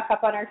got back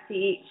up on her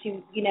feet.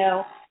 She,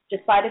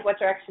 decided what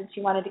direction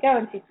she wanted to go,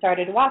 and she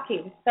started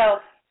walking.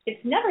 So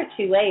it's never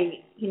too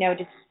late,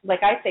 to,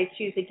 like I say,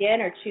 choose again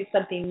or choose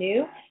something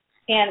new.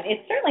 And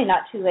it's certainly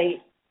not too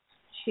late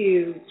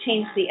to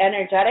change the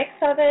energetics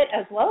of it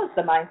as well as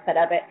the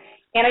mindset of it.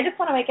 And I just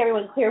want to make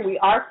everyone clear, we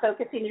are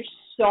focusing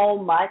so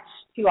much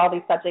to all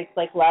these subjects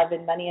like love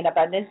and money and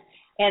abundance.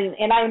 And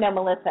I know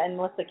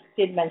Melissa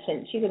did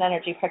mention she's an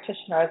energy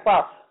practitioner as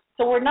well.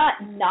 So we're not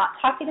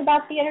talking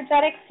about the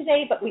energetics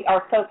today, but we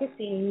are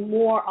focusing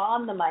more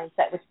on the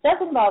mindset, which does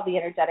involve the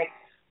energetics,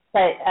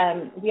 but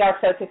we are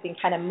focusing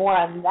kind of more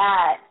on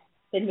that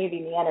than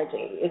moving the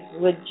energy.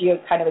 Would you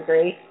kind of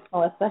agree,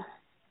 Melissa?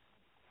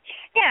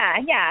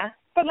 Yeah.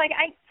 But like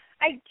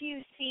I do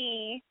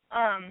see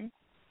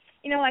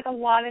like a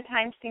lot of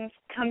times things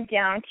come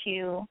down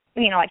to,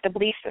 like the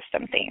belief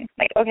system thing.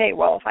 Like, okay,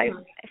 well,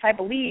 if I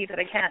believe that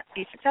I can't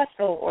be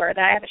successful or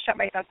that I have to shut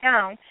myself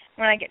down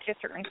when I get to a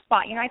certain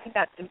spot, I think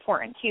that's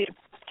important too,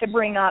 to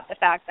bring up the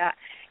fact that,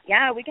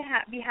 we can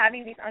be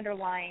having these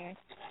underlying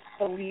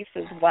beliefs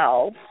as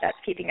well that's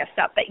keeping us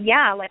stuck. But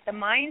like the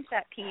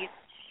mindset piece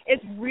is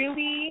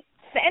really,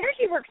 the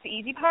energy work's the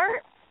easy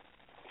part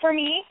for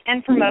me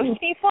and for most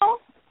people,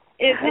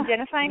 is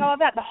identifying all of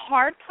that. The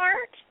hard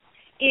part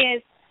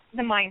is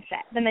the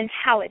mindset, the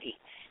mentality.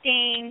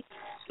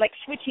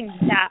 Switching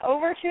that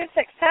over to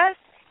success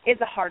is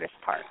the hardest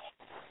part.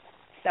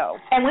 So,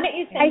 and when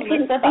you say I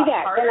can see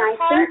that, and I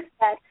think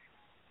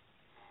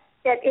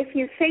that if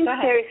you think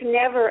there's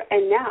never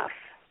enough,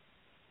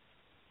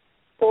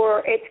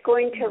 or it's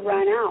going to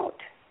run out,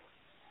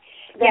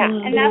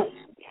 and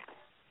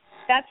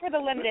that's where the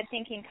limited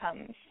thinking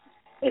comes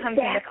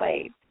into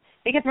play,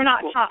 because we're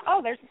not taught.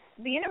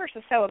 The universe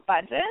is so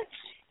abundant.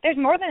 There's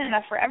more than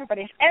enough for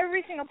everybody. If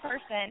every single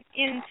person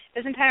in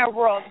this entire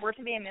world were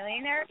to be a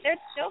millionaire,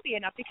 there'd still be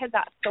enough, because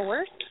that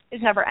source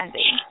is never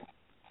ending.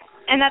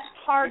 And that's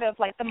part of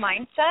the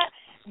mindset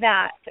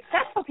that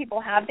successful people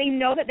have. They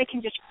know that they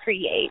can just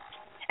create,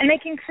 and they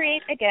can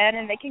create again,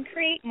 and they can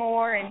create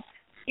more. And,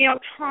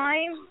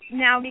 time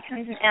now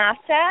becomes an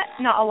asset,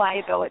 not a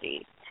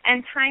liability.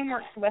 And time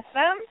works with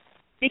them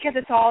because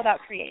it's all about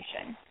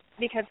creation,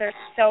 because there's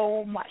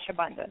so much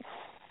abundance.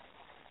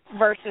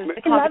 Versus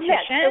the competition. I love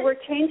that. So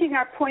we're changing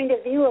our point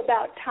of view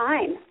about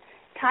time.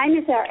 Time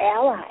is our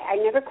ally.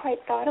 I never quite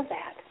thought of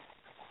that.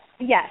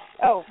 Yes.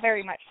 Oh,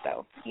 very much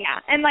so.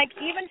 Yeah. And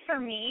even for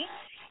me,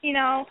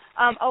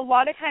 a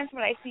lot of times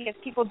what I see is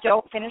people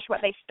don't finish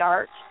what they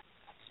start,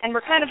 and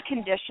we're kind of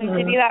conditioned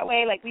to be that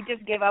way. We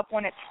just give up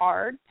when it's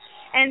hard.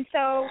 And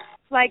so,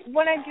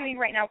 what I'm doing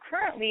right now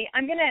currently,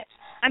 I'm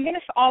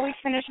gonna always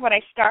finish what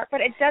I start,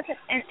 but it doesn't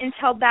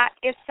until that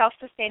is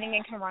self-sustaining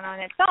and can run on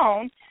its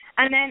own.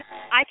 And then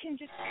I can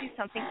just do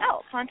something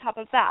else on top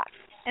of that.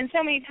 And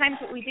so many times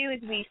what we do is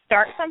we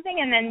start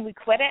something and then we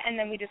quit it, and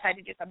then we decide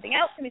to do something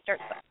else, and we start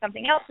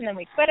something else, and then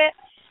we quit it,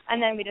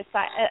 and then we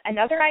decide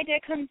another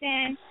idea comes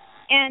in.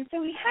 And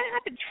so we kind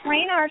of have to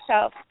train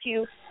ourselves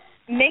to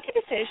make a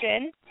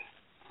decision.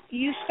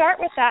 You start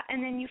with that,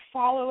 and then you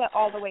follow it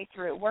all the way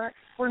through.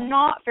 We're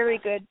not very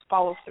good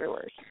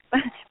follow-throughers.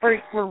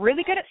 we're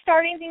really good at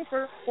starting things.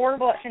 We're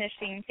horrible at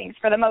finishing things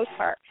for the most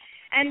part.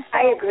 And so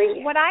I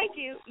agree. What I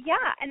do,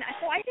 and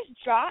so I just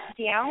jot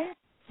down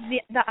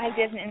the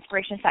ideas and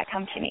inspirations that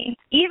come to me,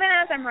 even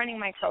as I'm running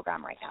my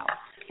program right now.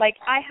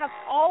 I have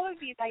all of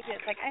these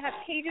ideas. I have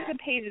pages and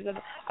pages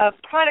of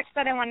products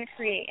that I want to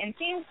create and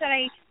things that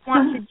I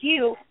want to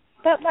do.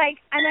 But,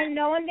 and I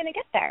know I'm going to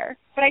get there,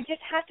 but I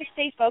just have to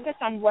stay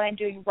focused on what I'm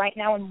doing right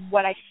now and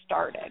what I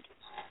started.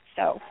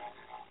 So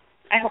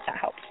I hope that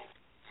helps.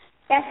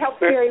 That helps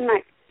very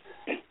much.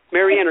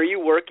 Marianne, are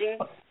you working?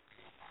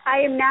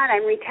 I am not.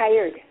 I'm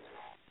retired.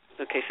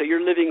 Okay, so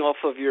you're living off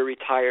of your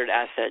retired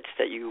assets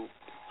that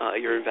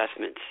your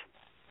investments.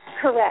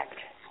 Correct.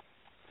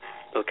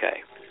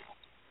 Okay.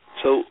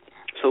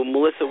 So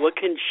Melissa, what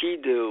can she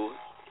do,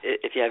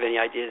 if you have any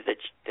ideas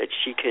that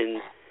she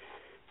can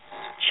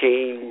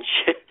change?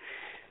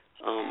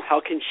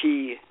 How can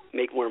she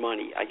make more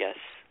money, I guess?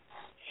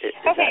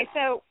 Okay,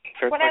 so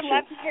what I'd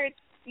love to hear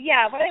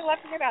Yeah, what I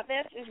love to hear about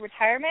this is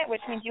retirement,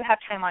 which means you have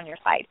time on your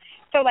side.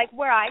 So, like,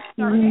 where I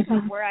started,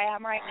 like, where I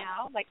am right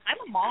now, like,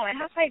 I'm a mom. I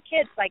have 5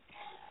 kids. Like,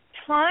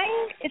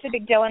 time is a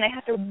big deal, and I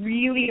have to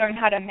really learn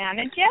how to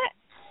manage it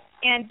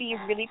and be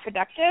really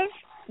productive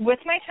with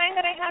my time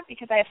that I have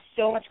because I have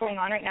so much going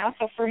on right now.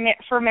 So for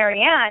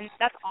Marianne,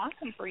 that's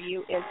awesome for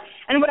you.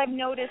 And what I've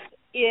noticed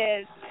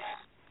is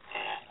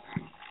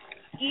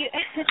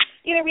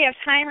either we have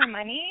time or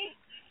money.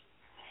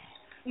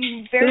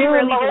 Very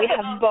rarely do we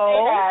have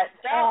both.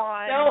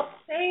 Don't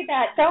say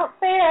that. Don't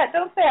say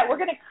that. We're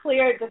going to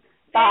clear the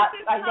thoughts.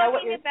 I know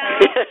what you're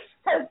saying.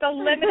 The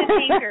limited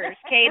thinkers,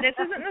 okay? This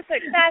isn't the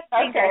success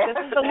thinkers.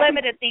 This is the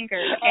limited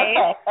thinkers, okay?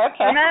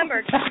 Okay.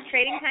 Remember,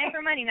 trading time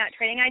for money, not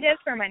trading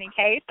ideas for money,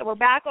 okay? So we're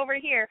back over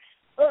here,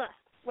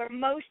 where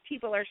most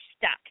people are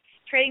stuck.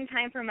 Trading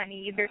time for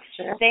money. Either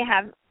they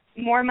have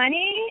more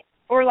money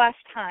or less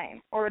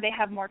time, or they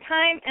have more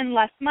time and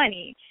less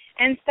money.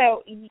 And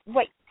so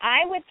what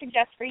I would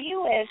suggest for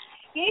you is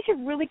you need to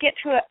really get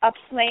to a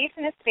place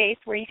and a space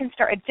where you can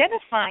start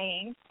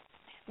identifying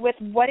with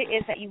what it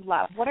is that you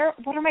love. What are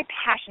my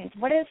passions?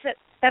 What is it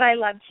that I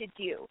love to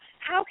do?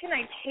 How can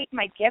I take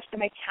my gifts and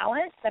my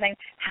talents that I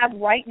have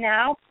right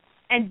now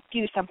and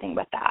do something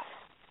with that?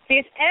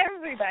 Because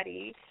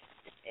everybody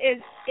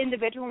is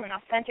individual and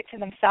authentic to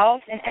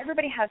themselves, and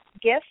everybody has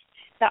gifts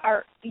that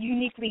are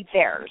uniquely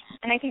theirs.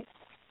 And I think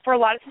for a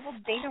lot of people,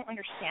 they don't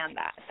understand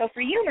that. So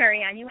for you,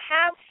 Marianne, you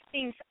have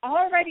things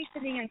already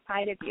sitting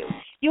inside of you.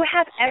 You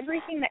have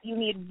everything that you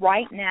need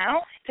right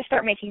now to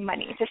start making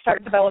money, to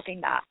start developing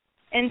that.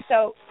 And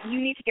so you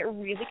need to get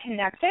really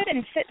connected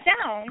and sit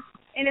down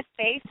in a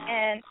space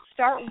and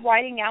start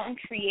writing out and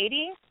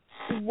creating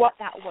what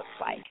that looks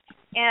like.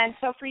 And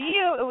so for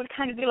you, it would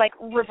kind of be like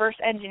reverse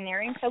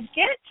engineering. So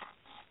get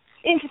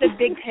into the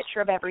big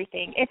picture of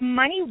everything. If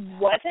money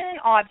wasn't an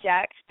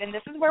object, then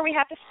this is where we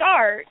have to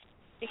start,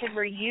 because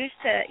we're used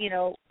to,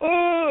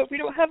 if we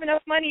don't have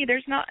enough money,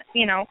 there's not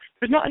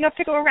enough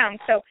to go around.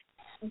 So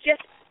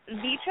just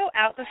veto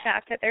out the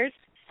fact that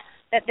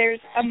there's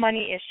a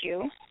money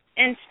issue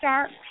and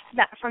start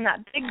from that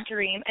big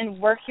dream and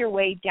work your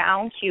way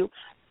down to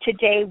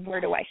today,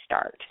 where do I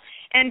start?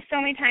 And so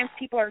many times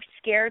people are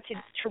scared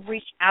to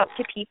reach out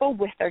to people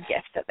with their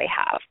gifts that they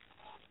have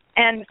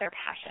and with their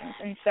passions.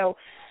 And so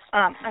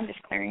I'm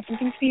just clearing some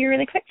things for you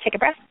really quick. Take a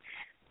breath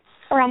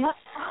around that.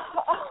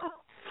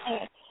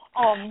 Anyway.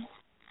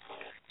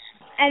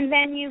 And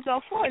then you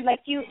go forward.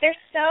 There's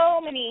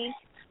so many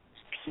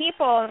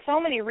people and so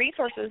many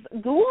resources.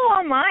 Google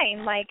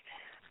online,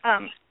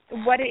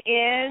 what it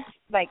is,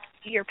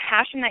 your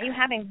passion that you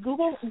have, and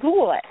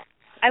Google it.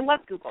 I love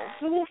Google.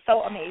 Google's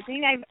so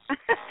amazing.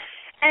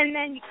 And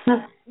then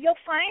you'll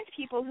find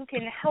people who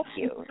can help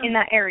you in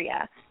that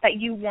area that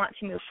you want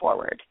to move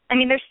forward. I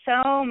mean, there's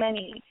so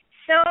many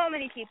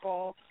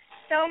people,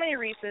 so many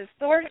resources,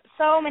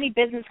 so many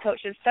business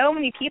coaches, so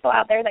many people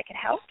out there that can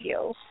help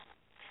you.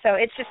 So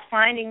it's just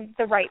finding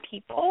the right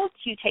people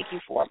to take you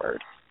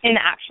forward in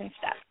the action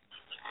step.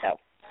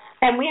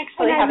 And we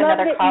actually have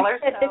another caller.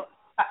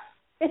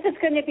 This is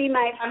going to be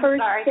my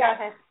first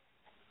step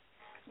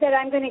that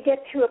I'm going to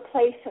get to a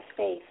place of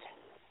faith.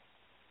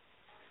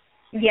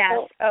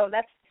 Yes.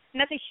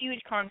 That's a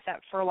huge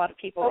concept for a lot of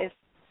people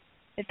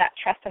is that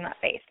trust and that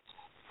faith.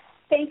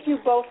 Thank you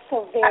both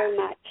so very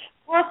much.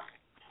 Well,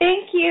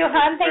 thank you,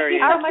 hon. Thank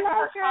you so much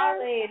for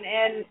calling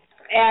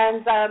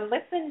and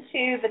listen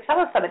to the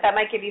Telesummit. That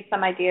might give you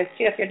some ideas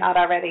too if you're not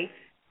already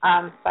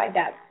signed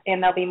up,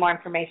 and there'll be more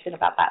information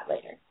about that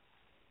later.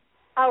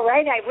 All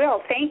right, I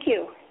will. Thank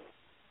you.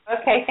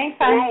 Okay, thanks,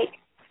 hon. Right.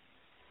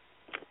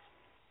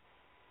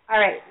 All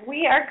right,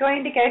 we are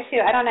going to go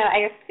to, I don't know,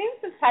 I assume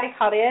since Patty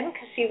called in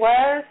because she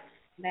was,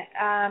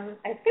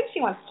 I assume she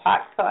wants to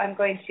talk, so I'm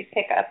going to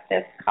pick up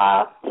this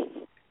call.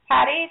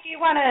 Patty, do you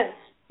want to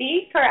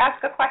speak or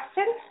ask a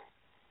question?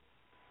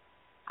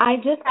 I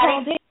just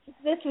called in.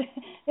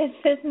 Is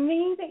this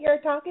me that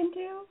you're talking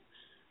to?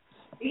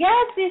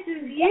 Yes, this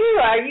is you.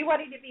 Are you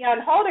wanting to be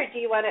on hold, or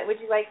would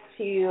you like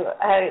to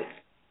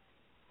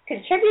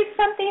contribute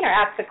something or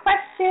ask a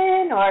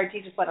question, or do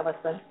you just want to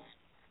listen?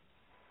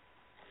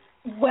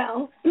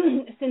 Well,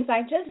 since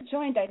I just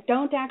joined, I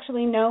don't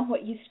actually know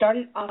what you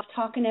started off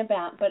talking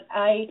about, but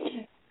I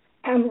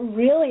am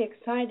really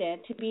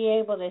excited to be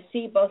able to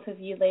see both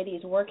of you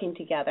ladies working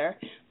together,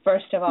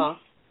 first of all.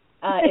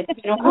 It's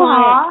been a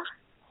while,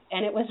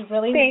 and it was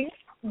really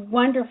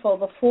wonderful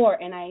before,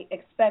 and I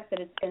expect that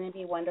it's going to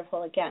be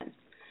wonderful again.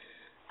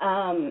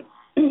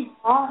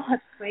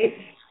 That's great.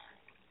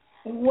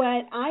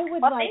 What I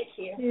would like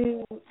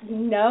to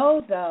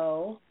know,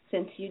 though,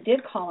 since you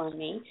did call on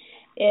me,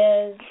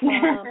 is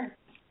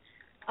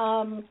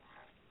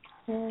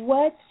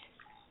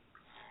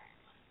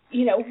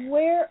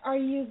where are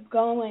you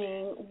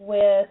going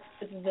with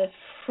the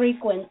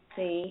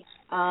frequency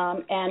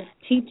and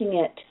teaching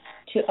it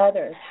to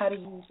others, how to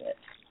use it?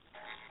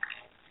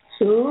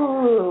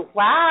 Ooh,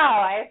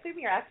 wow. I assume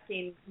you're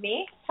asking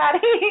me, Patty.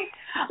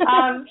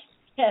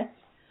 Yes.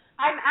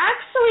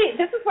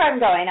 This is where I'm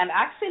going. I'm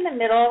actually in the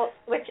middle,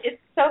 which is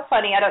so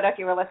funny. I don't know if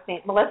you were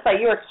listening. Melissa,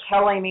 you were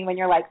killing me when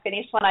you're like,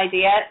 finish one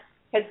idea.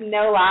 Because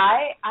no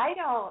lie, I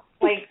don't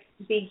like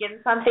begin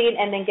something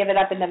and then give it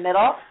up in the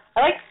middle. I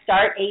like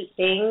start 8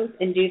 things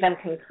and do them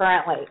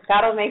concurrently.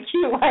 That'll make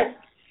you like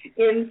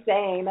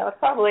insane. That was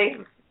probably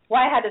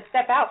why I had to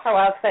step out for a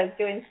while, because I was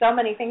doing so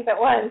many things at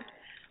once.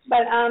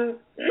 But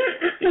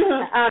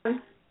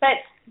but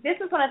this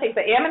is one of the things.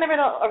 I am in the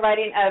middle of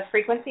writing a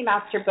frequency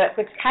master book,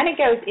 which kind of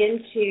goes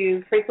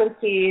into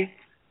frequencies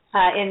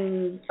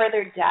in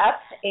further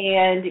depth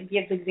and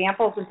gives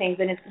examples and things.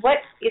 And it's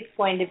what it's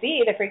going to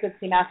be. The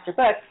frequency master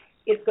book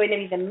is going to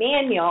be the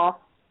manual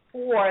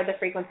for the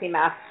frequency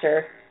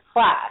master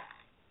class.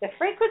 The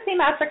frequency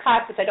master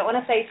class, which I don't want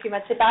to say too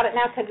much about it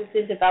now because it's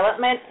in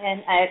development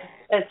and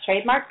a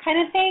trademark kind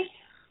of thing,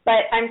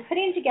 but I'm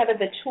putting together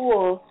the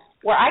tools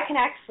where I can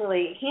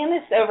actually hand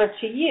this over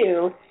to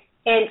you,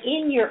 and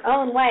in your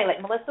own way,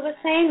 like Melissa was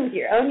saying, with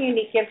your own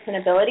unique gifts and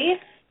abilities,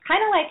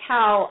 kind of like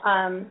how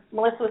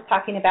Melissa was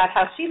talking about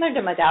how she learned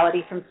a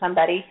modality from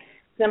somebody,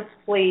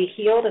 Simply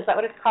Healed. Is that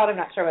what it's called? I'm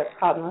not sure what it's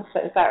called,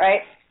 Melissa. Is that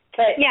right?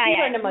 But she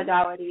learned a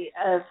modality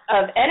of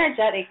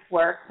energetic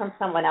work from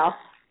someone else.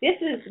 This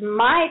is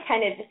my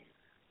kind of,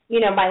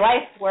 my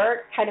life's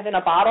work kind of in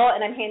a bottle,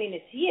 and I'm handing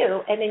it to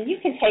you, and then you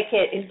can take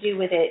it and do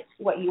with it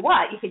what you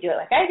want. You can do it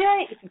like I do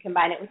it. You can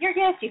combine it with your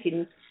gift. You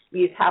can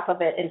use half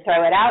of it and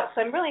throw it out.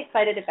 So I'm really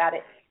excited about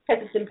it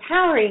because it's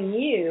empowering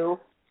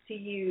you to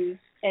use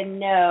and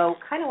know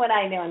kind of what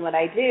I know and what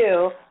I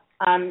do,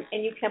 and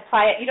you can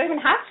apply it. You don't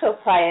even have to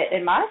apply it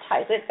and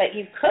monetize it, but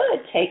you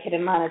could take it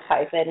and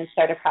monetize it and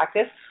start a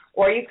practice,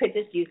 or you could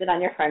just use it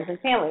on your friends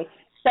and family.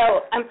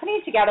 So I'm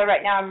putting it together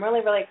right now. I'm really,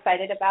 really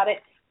excited about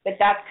it, but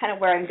that's kind of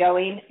where I'm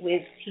going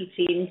with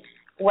teaching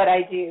what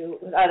I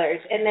do with others.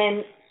 And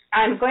then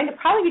I'm going to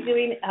probably be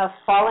doing a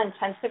fall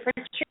intensive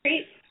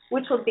retreat,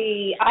 which will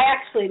be, I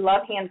actually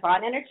love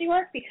hands-on energy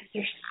work because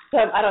there's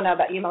I don't know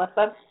about you,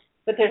 Melissa,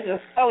 but there's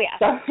just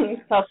something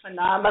so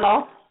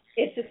phenomenal.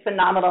 It's just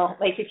phenomenal.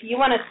 Like if you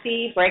want to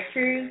see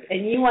breakthroughs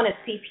and you want to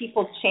see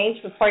people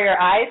change before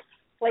your eyes,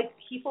 like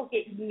people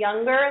get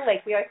younger.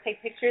 Like we always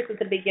take pictures at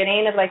the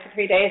beginning of like the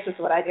 3 days, which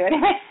is what I do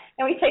anyway,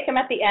 and we take them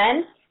at the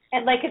end,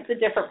 and like it's a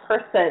different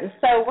person.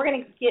 So we're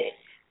going to get,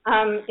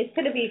 it's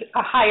going to be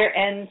a higher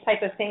end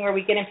type of thing where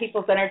we get in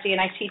people's energy, and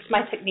I teach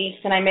my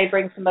techniques, and I may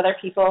bring some other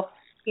people,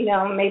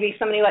 maybe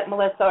somebody like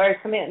Melissa or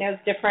somebody that knows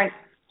different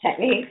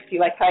techniques.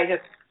 You like how I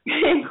just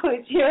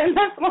include you in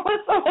this,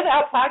 Melissa,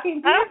 without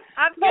talking to you?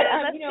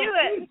 Let's do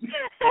it.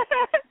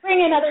 Bring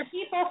in other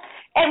people,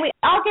 and we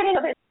all get into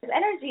this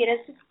energy, and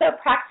it's just so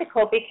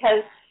practical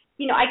because,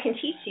 I can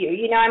teach you.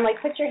 I'm like,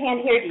 put your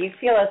hand here. Do you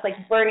feel it's like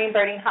burning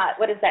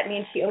hot? What does that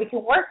mean to you? And we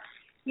can work,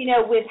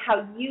 with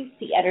how you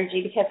see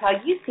energy, because how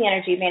you see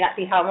energy may not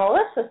be how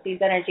Melissa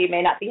sees energy,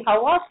 may not be how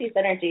Walt sees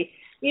energy,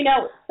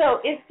 So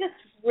it's just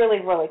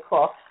really, really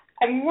cool.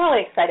 I'm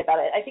really excited about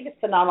it. I think it's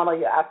phenomenal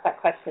you asked that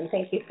question.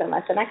 Thank you so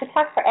much. And I could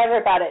talk forever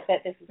about it,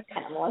 but this is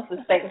kind of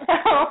Melissa's thing,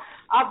 so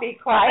I'll be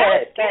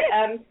quiet.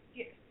 But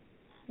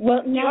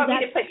well, do you want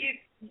me to put you?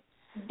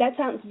 That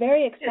sounds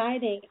very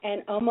exciting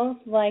and almost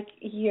like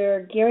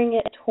you're gearing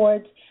it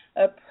towards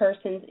a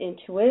person's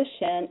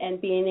intuition and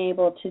being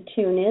able to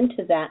tune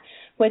into that,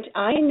 which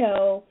I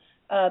know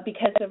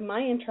because of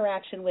my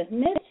interaction with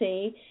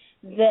Missy,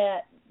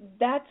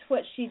 that's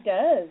what she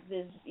does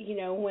is,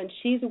 when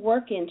she's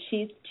working,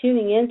 she's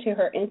tuning into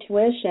her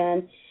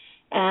intuition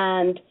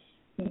and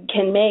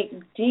can make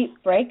deep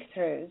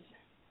breakthroughs.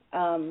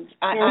 I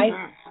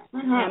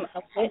am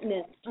a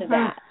witness to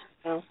that.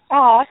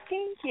 Oh,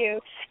 thank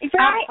you.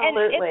 Right,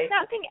 absolutely. And it's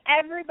something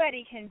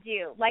everybody can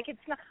do. Like it's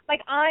not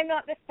like I'm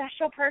not the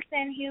special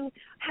person who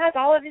has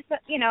all of this,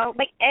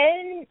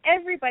 and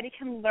everybody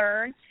can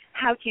learn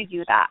how to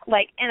do that.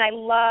 Like, and I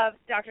love,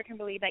 Dr.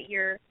 Kimberly, that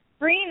you're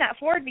bringing that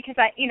forward because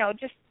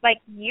just like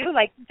you,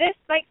 like this,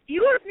 like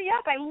fuels me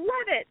up. I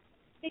love it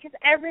because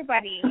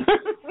everybody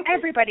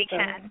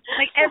can.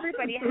 Like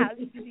everybody has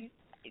these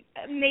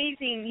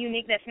amazing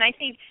uniqueness, and I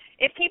think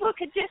if people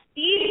could just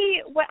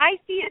see what I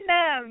see in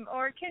them,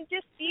 or can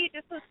just see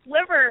just a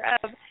sliver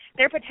of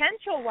their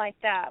potential like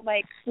that,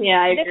 like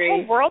I this agree.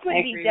 whole world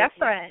would be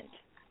different.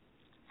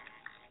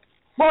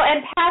 Well,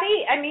 and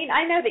Patty,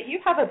 I know that you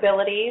have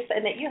abilities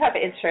and that you have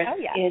interest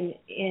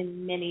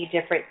in many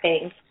different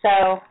things.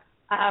 So,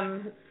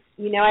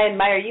 I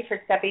admire you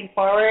for stepping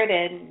forward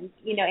and,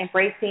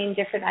 embracing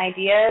different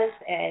ideas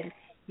and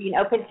being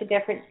open to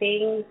different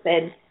things.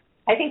 And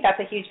I think that's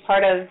a huge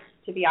part of,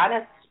 to be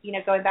honest,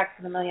 going back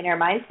to the millionaire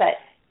mindset,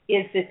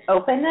 is this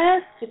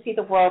openness to see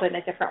the world in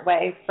a different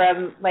way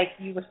from, like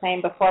you were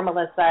saying before,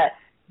 Melissa,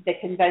 the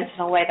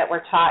conventional way that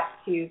we're taught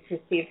to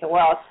perceive the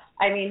world.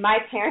 I mean, my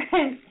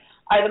parents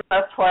are the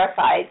most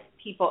horrified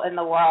people in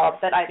the world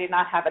that I do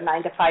not have a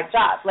 9-to-5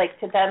 job. Like,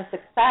 to them,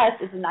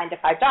 success is a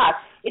 9-to-5 job.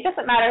 It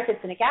doesn't matter if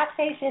it's in a gas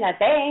station, a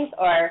bank,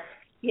 or,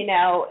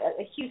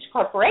 a huge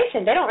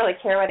corporation. They don't really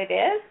care what it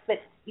is, but,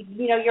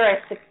 you're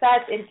a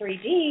success in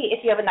 3D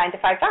if you have a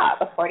 9-to-5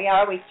 job, a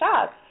 40-hour-a-week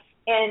job.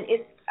 And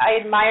I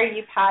admire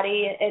you,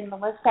 Patty and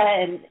Melissa,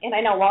 and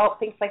I know Walt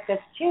thinks like this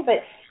too, but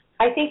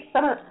I think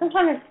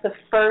sometimes the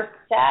first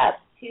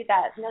step to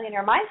that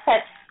millionaire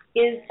mindset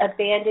is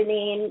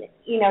abandoning,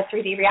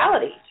 3D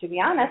reality, to be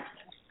honest.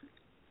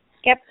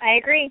 Yep, I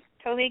agree.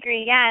 Totally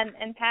agree. Yeah,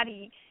 and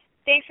Patty,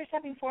 thanks for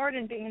stepping forward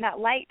and being that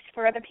light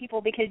for other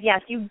people, because,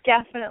 yes, you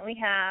definitely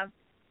have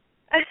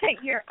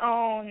your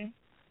own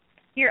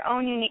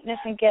uniqueness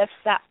and gifts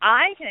that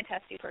I can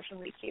attest to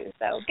personally, too.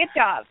 So good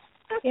job.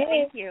 Yay.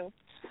 Thank you.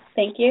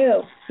 Thank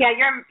you. Yeah,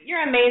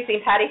 you're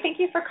amazing, Patty. Thank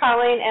you for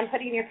calling and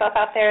putting yourself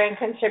out there and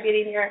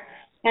contributing your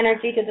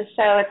energy to the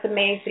show. It's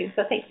amazing.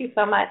 So thank you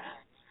so much.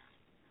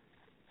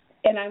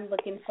 And I'm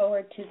looking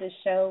forward to the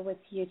show with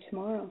you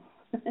tomorrow.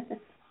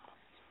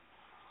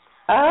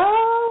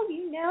 Oh,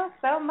 you know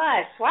so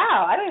much.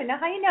 Wow, I don't even know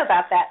how you know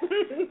about that.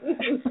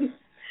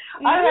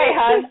 All right,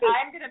 hon.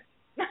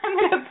 I'm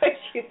gonna put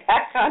you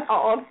back on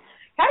hold.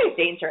 Patty's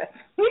dangerous.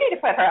 We need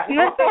to put her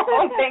on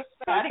hold. Thanks,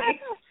 Patty.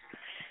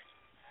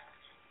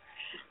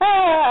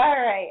 All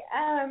right.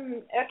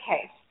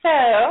 Okay.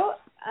 So,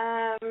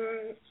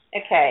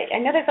 okay. I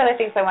know there's other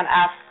things I want to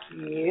ask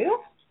you,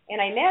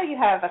 and I know you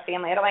have a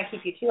family. I don't want to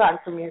keep you too long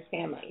from your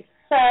family.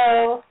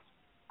 So,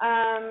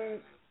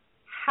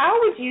 how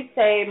would you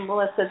say,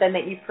 Melissa, then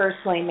that you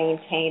personally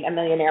maintain a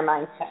millionaire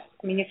mindset?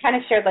 I mean, you kind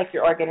of shared like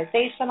your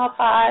organizational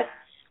thoughts,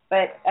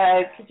 but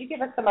could you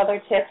give us some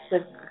other tips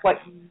of what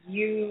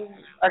you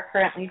are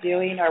currently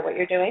doing or what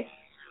you're doing?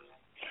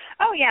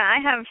 Oh, yeah, I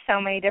have so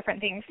many different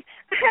things.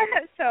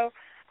 So,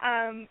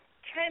 trying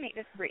to make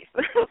this brief.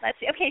 Let's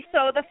see. Okay,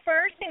 so the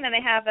first thing that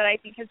I have that I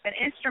think has been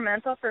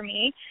instrumental for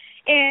me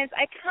is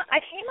I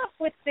came up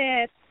with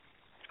this.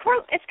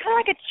 It's kind of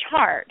like a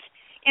chart,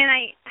 and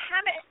I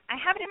have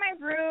it in my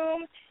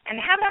room, and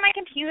I have it on my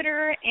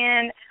computer,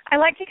 and I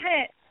like to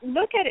kind of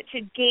look at it to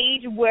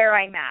gauge where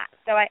I'm at.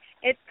 So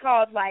it's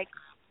called like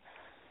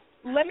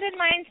limited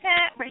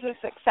mindset versus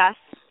success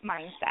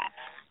mindset.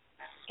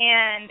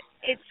 And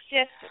it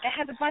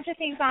has a bunch of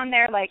things on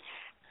there, like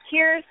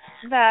here's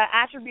the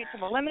attributes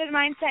of a limited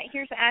mindset,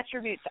 here's the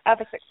attributes of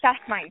a success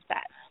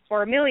mindset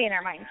or a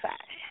millionaire mindset.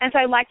 And so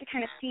I like to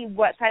kind of see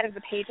what side of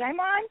the page I'm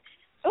on.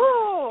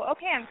 Oh,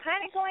 okay, I'm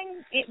kind of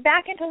going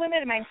back into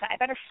limited mindset. I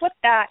better flip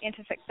that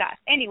into success.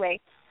 Anyway,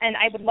 and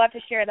I would love to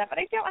share that, but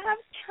I don't have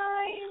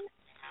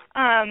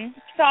time.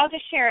 So I'll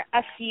just share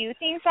a few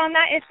things on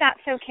that, if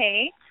that's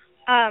okay.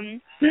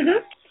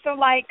 So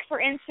like, for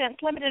instance,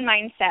 limited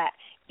mindset.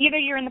 Either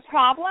you're in the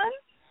problem,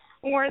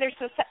 or there's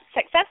a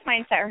success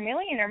mindset or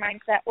millionaire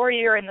mindset, or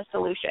you're in the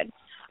solution.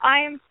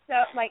 I am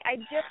I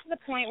just to the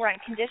point where I'm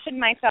conditioned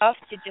myself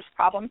to just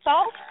problem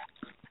solve.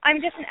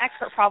 I'm just an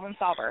expert problem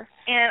solver,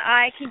 and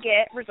I can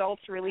get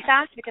results really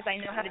fast because I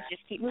know how to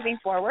just keep moving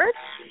forward.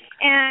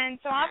 And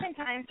so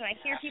oftentimes when I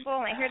hear people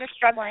and I hear their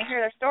struggle and I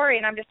hear their story,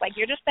 and I'm just like,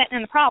 you're just sitting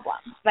in the problem.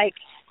 Like,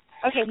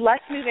 okay,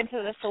 let's move into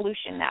the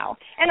solution now.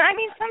 And I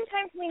mean,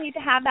 sometimes we need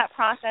to have that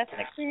process and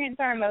experience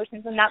our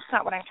emotions, and that's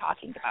not what I'm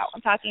talking about.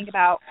 I'm talking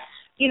about,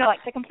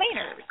 like the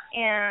complainers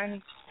and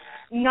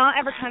not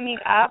ever coming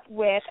up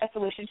with a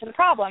solution to the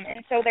problem. And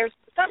so there's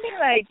something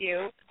that I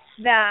do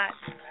that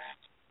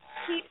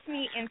keeps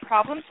me in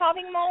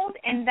problem-solving mode,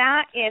 and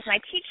that is, and I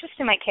teach this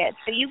to my kids.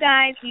 So you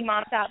guys, you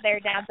moms out there,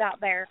 dads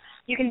out there,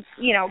 you can,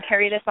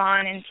 carry this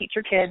on and teach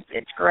your kids.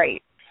 It's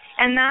great.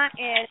 And that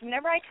is,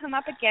 whenever I come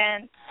up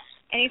against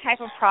any type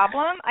of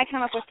problem, I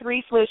come up with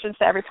 3 solutions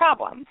to every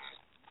problem.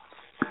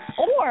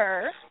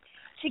 Or,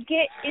 to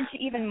get into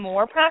even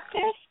more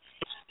practice,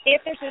 if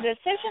there's a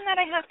decision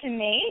that I have to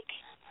make,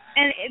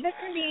 and this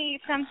can be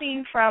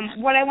something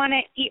from what I want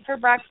to eat for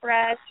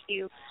breakfast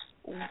to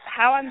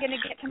how I'm going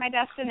to get to my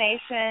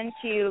destination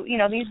to,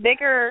 these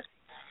bigger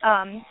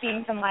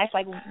things in life,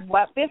 like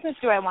what business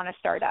do I want to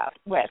start out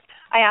with?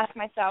 I ask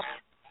myself,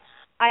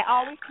 I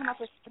always come up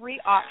with 3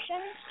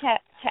 options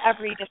to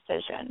every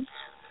decision.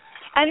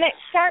 And it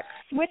starts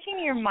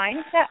switching your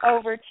mindset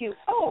over to,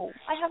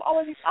 I have all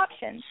of these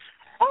options.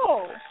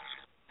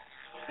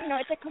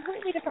 It's a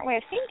completely different way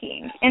of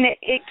thinking. And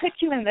it puts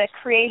you in the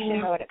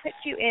creation mode. It puts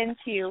you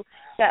into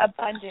the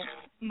abundance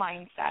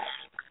mindset.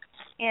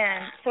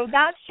 And so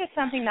that's just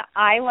something that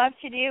I love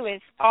to do,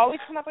 is always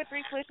come up with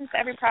 3 solutions to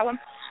every problem.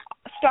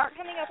 Start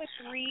coming up with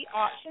 3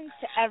 options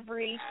to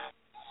every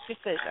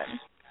decision.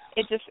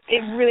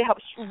 It really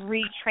helps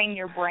retrain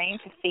your brain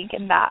to think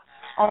in that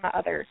on the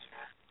other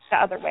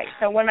way.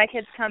 So when my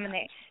kids come and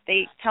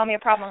they tell me a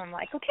problem, I'm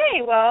like,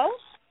 okay, well,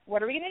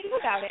 what are we going to do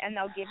about it? And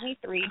they'll give me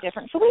 3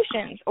 different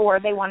solutions,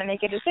 or they want to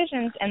make a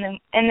decision, and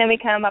then we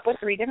come up with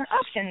 3 different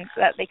options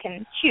that they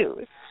can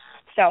choose.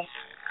 So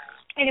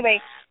anyway,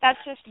 that's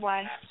just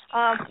one.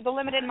 The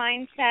limited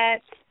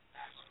mindset,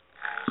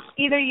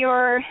 either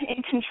you're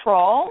in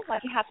control,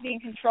 like you have to be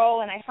in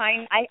control, and I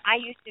find I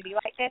used to be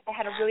like this. I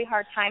had a really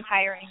hard time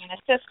hiring an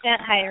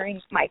assistant,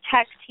 hiring my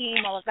tech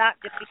team, all of that,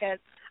 just because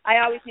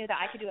I always knew that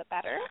I could do it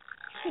better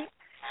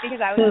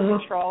because I was in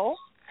control.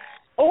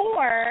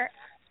 Or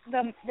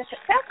the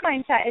success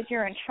mindset is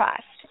you're in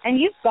trust, and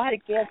you've got to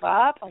give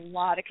up a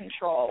lot of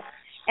control.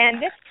 And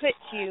this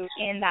puts you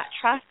in that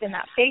trust and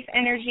that faith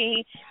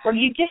energy where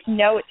you just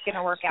know it's going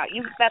to work out.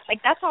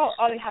 That's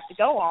all you have to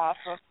go off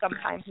of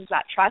sometimes is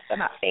that trust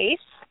and that faith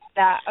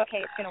that,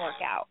 okay, it's going to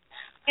work out.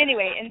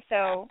 Anyway, and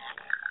so,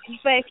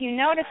 but if you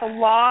notice a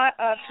lot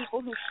of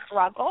people who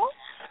struggle,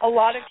 a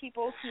lot of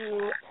people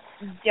who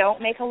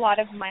don't make a lot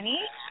of money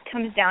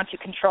comes down to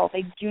control.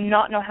 They do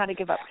not know how to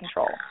give up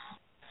control.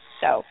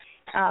 So,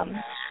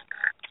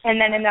 and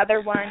then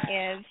another one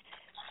is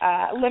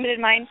limited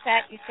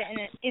mindset, you sit in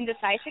an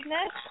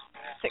indecisiveness.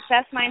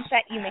 Success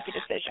mindset, you make a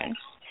decision.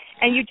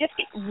 And you just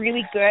get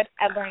really good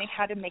at learning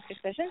how to make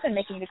decisions and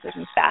making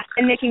decisions fast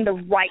and making the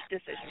right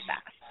decision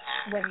fast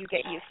when you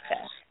get used to,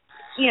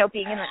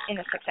 being in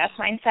a success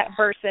mindset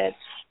versus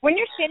when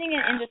you're sitting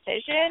in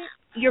indecision,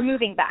 you're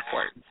moving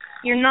backwards.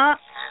 You're not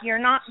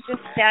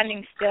just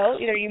standing still.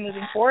 Either you're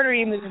moving forward or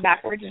you're moving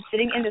backwards, and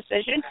sitting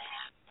indecision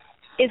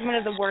is one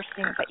of the worst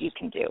things that you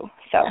can do.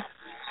 So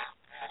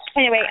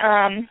anyway,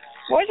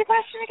 what was your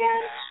question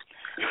again?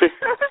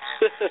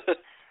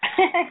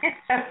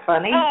 That's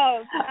funny.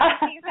 Oh,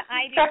 things that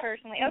I do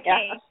personally.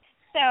 Okay. Yeah.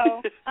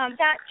 So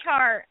that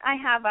chart I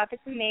have up,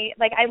 it's amazing.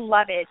 I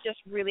love it. It just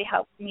really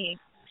helps me,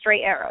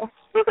 straight arrow,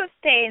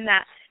 stay in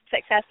that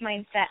success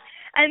mindset.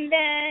 And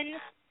then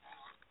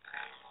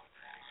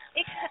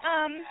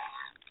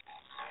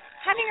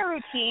having a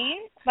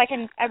routine,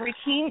 a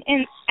routine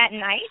at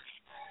night,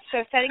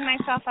 so setting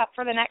myself up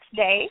for the next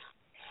day.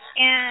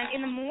 And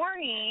in the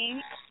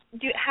morning,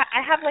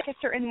 I have a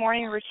certain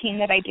morning routine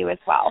that I do as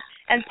well.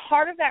 And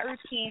part of that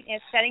routine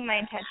is setting my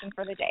intention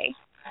for the day.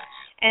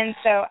 And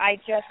so I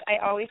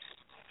always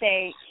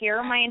say, here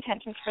are my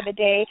intentions for the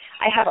day.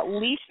 I have at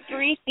least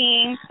 3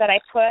 things that I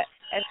put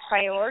as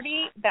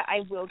priority that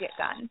I will get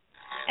done.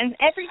 And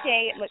every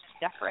day it looks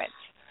different.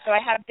 So I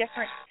have this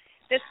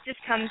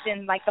just comes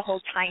in the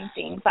whole time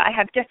thing, but I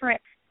have different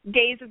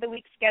days of the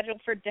week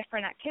scheduled for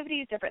different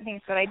activities, different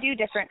things that I do,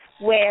 different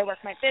way I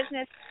work my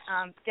business,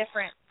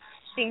 different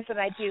things that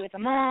I do as a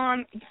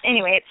mom.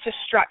 Anyway, it's just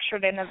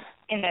structured in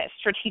a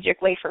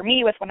strategic way for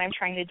me with what I'm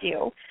trying to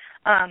do.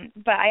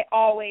 But I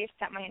always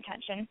set my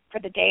intention for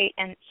the day,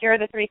 and here are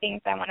the 3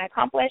 things I want to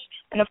accomplish.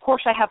 And, of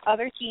course, I have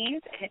other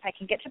things, and if I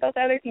can get to those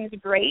other things,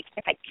 great.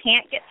 If I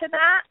can't get to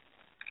that,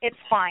 it's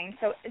fine.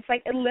 So it's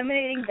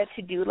eliminating the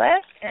to-do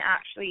list and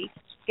actually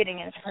getting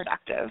into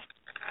productive.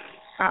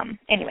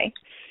 Anyway,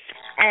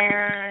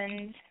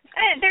 and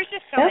there's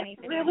just so many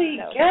things. That's really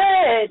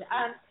good.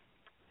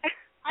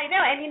 I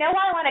know, and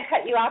why I want to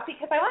cut you off?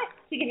 Because I want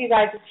to give you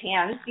guys a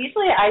chance.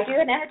 Usually I do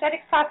an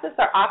energetic process,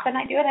 or often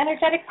I do an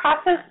energetic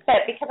process,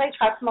 but because I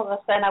trust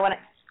Melissa and I want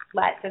to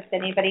let just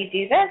anybody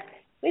do this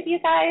with you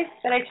guys,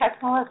 but I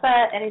trust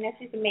Melissa, and I know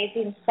she's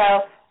amazing.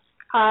 So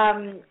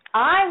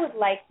I would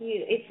like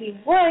you, if you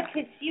would,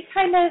 could you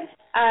kind of,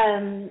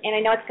 and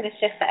I know it's going to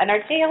shift the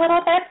energy a little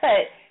bit,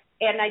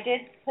 and I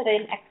did put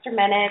in extra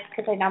minutes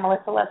because I know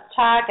Melissa loves to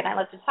talk, and I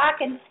love to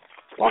talk, and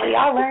well, we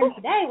all learned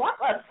today what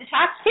loves to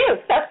talk too.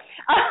 So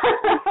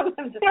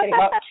I'm just kidding.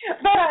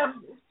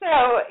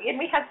 And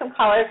we had some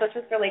callers, which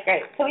was really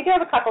great. So we do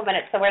have a couple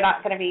minutes, so we're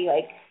not going to be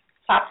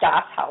chopped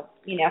off. How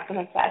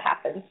sometimes that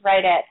happens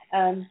right at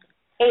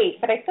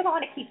 8. But I still don't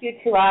want to keep you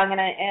too long,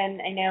 and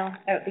I know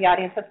the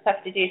audience has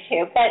stuff to do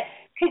too. But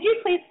could you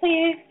please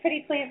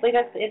lead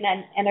us in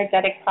an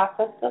energetic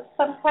process of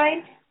some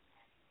kind?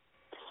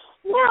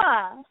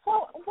 Yeah.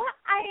 So what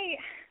I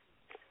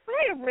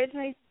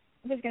originally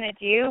was going to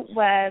do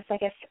was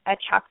a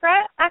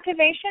chakra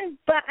activation,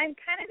 but I'm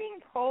kind of being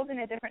pulled in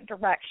a different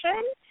direction.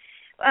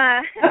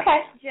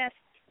 Okay.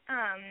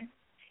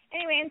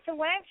 Anyway, and so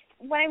what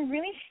I'm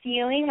really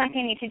feeling I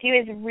need to do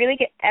is really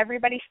get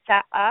everybody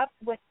set up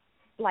with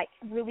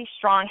really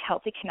strong,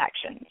 healthy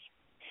connections.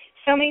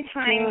 So many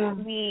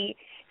times we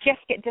just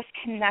get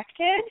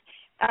disconnected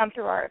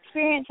through our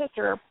experiences,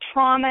 through our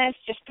traumas,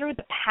 just through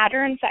the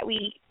patterns that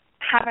we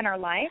have in our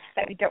life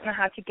that we don't know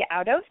how to get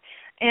out of.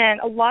 And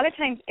a lot of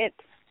times it's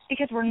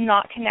because we're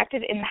not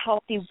connected in a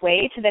healthy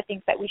way to the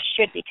things that we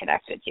should be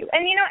connected to.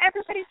 And,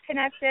 everybody's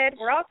connected.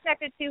 We're all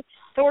connected to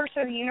source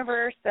or the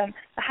universe and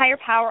the higher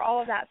power,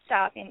 all of that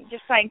stuff. And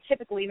just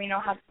scientifically, we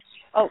know how,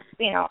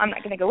 I'm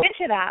not going to go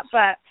into that,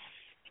 but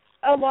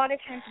a lot of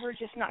times we're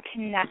just not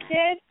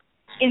connected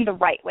in the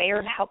right way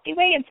or the healthy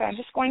way. And so I'm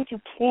just going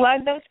to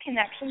plug those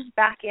connections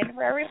back in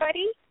for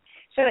everybody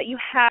so that you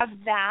have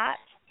that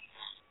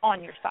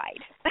on your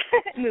side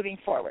moving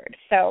forward.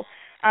 So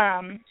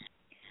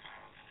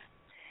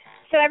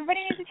everybody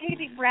needs to take a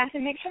deep breath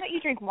and make sure that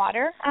you drink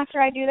water after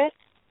I do this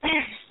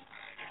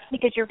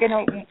because you're going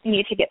to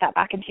need to get that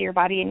back into your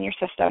body and your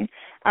system.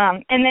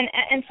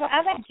 And so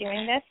as I'm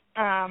doing this,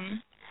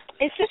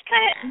 it's just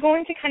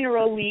going to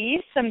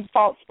release some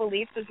false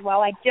beliefs as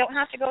well. I don't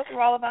have to go through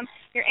all of them.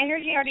 Your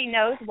energy already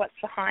knows what's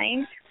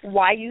behind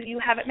why you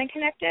haven't been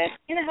connected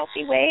in a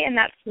healthy way, and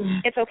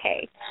it's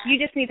okay. You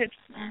just need to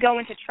go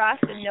into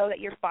trust and know that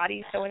your body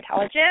is so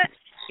intelligent,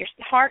 your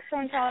heart's so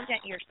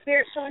intelligent, your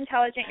spirit's so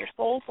intelligent, your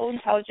soul's so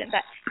intelligent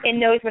that it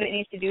knows what it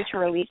needs to do to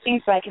release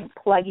things so I can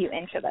plug you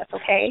into this,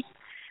 okay?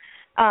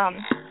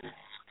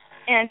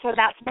 And so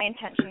that's my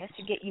intention, is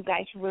to get you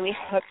guys really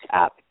hooked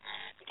up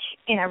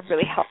in a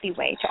really healthy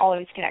way to all of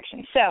these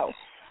connections. So,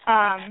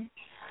 and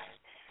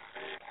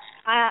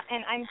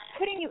I'm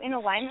putting you in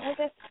alignment with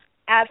this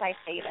as I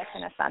say this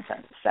in a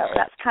sentence. So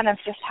that's kind of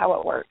just how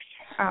it works.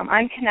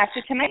 I'm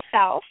connected to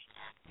myself.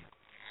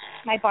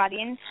 My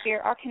body and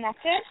spirit are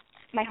connected.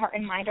 My heart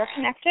and mind are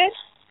connected.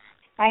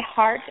 My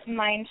heart,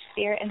 mind,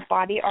 spirit, and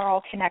body are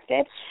all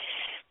connected.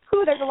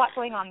 Ooh, there's a lot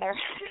going on there.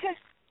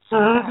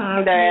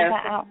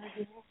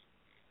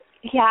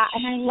 Yeah,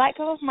 and I let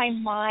go of my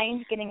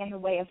mind getting in the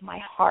way of my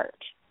heart.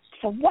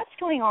 So what's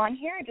going on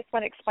here? I just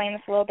want to explain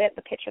this a little bit.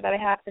 The picture that I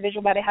have, the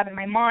visual that I have in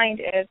my mind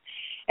is,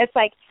 it's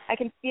like I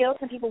can feel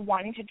some people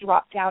wanting to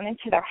drop down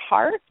into their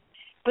heart,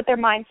 but their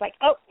mind's like,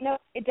 oh, no,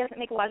 it doesn't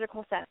make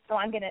logical sense, so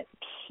I'm going to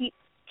keep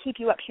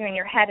you up here in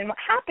your head. And what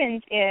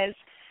happens is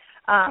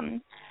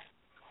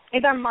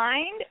our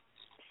mind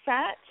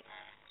set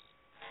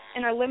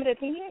and our limited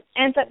thinking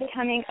ends up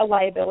becoming a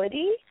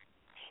liability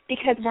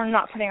because we're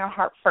not putting our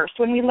heart first.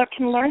 When we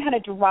can learn how to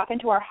drop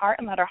into our heart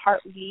and let our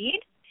heart lead,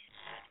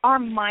 our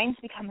minds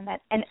become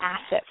an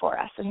asset for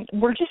us. And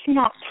we're just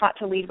not taught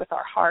to lead with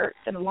our heart,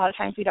 and a lot of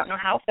times we don't know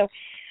how. So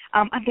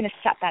I'm going to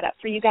set that up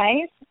for you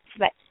guys so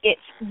that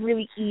it's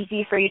really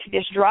easy for you to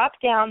just drop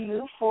down,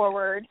 move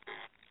forward,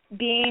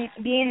 being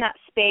in that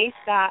space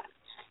that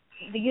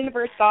the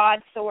universe, God,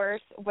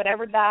 source,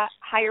 whatever that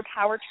higher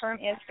power term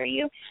is for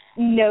you,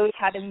 knows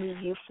how to move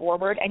you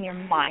forward, and your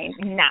mind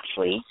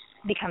naturally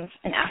becomes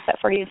an asset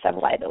for you instead of a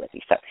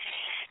liability. So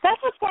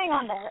that's what's going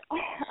on there.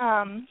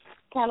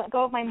 Can I let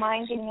go of my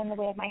mind getting in the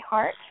way of my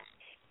heart?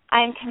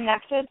 I am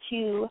connected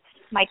to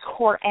my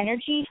core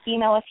energy,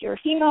 female if you're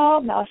female,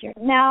 male if you're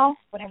male,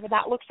 whatever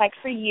that looks like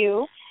for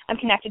you. I'm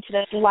connected to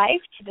this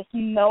life, to this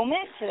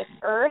moment, to this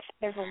earth.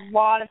 There's a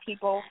lot of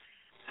people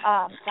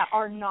that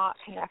are not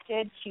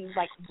connected to,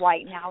 like,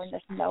 right now in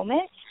this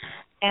moment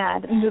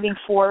and moving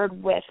forward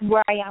with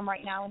where I am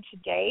right now and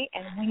today.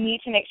 And we need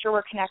to make sure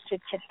we're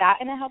connected to that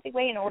in a healthy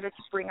way in order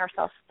to bring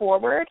ourselves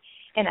forward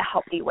in a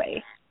healthy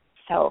way.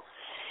 So,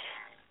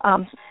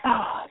 oh,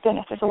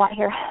 goodness, there's a lot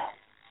here.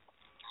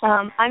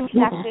 I'm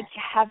connected to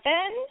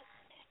heaven,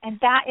 and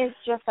that is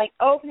just like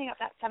opening up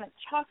that seventh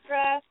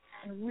chakra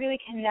and really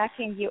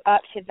connecting you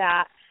up to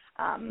that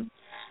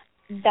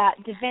that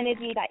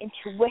divinity, that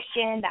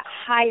intuition, that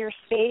higher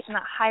space, and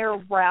that higher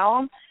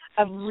realm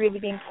of really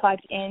being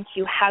plugged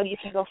into how you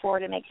can go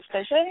forward and make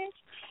decisions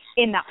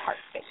in that heart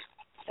space.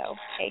 So,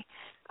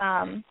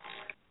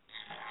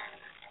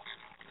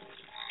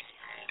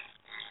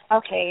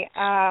 okay.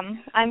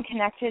 I'm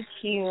connected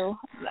to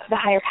the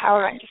higher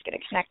power. I'm just going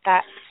to connect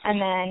that.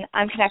 And then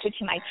I'm connected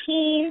to my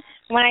team.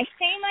 When I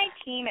say my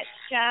team, it's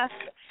just,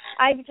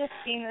 I've just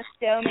seen this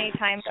so many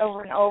times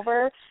over and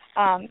over.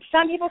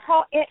 Some people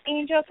call it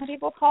angels. Some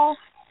people call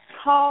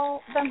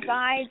them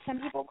guides. Some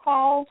people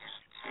call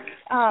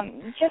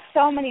there's just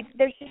so many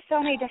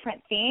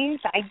different things.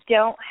 I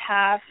don't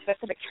have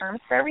specific terms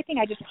for everything.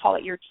 I just call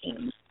it your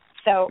team.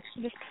 So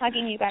just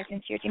plugging you guys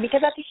into your team,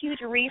 because that's a huge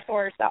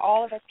resource that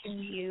all of us can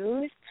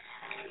use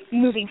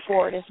moving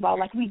forward as well.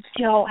 Like, we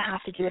don't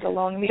have to do it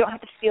alone. We don't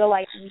have to feel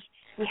like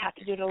we have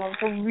to do it alone.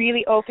 So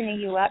really opening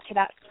you up to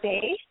that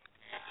space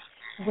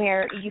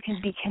where you can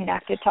be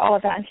connected to all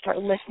of that and start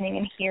listening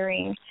and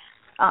hearing,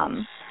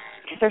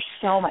 because there's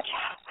so much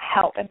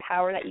help and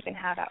power that you can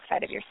have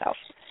outside of yourself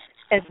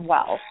as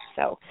well.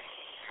 So,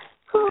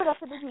 that's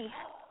a biggie.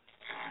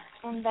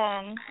 And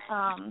then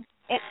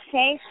it's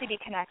safe to be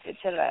connected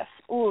to this.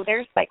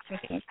 There's like some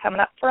things coming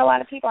up for a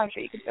lot of people. I'm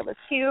sure you can feel this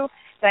too.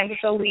 That I'm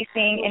just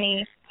releasing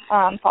any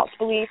false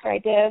beliefs or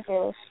ideas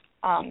or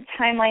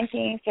timeline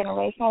things,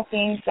 generational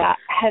things that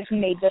has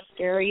made this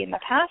scary in the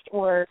past,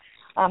 or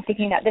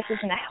thinking that this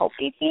isn't a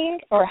healthy thing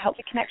or a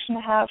healthy connection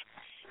to have.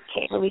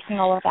 Okay, releasing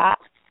all of that.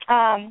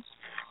 I'm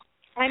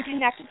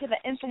connected to the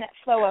infinite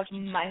flow of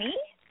money.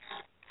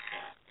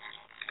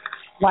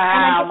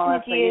 Wow,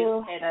 Melissa,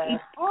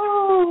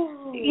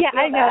 yeah,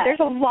 I know. There's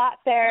a lot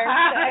there.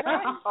 So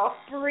everyone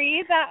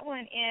breathe that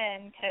one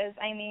in, because,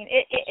 I mean,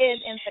 it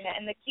is infinite,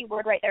 and the key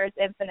word right there is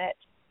infinite.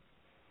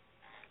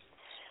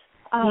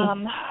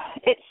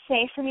 It's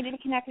safe for me to be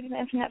connected to the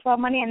infinite flow of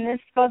money, and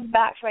this goes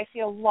back to, I see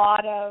a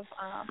lot of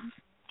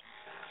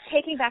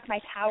taking back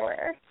my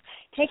power,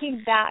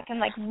 taking back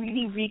and, like,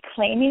 really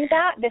reclaiming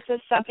that. This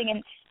is something,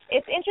 and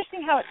it's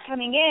interesting how it's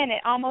coming in.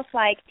 It almost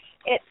like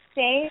it's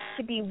safe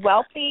to be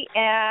wealthy,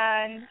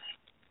 and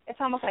it's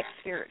almost like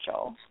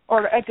spiritual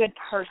or a good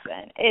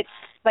person. It's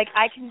like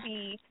I can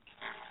be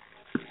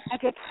a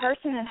good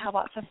person and have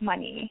lots of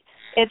money.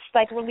 It's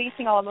like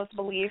releasing all of those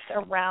beliefs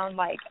around,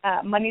 like,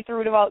 money's the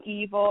root of all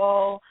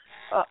evil.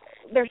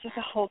 There's just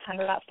a whole ton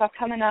of that stuff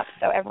coming up.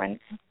 So everyone,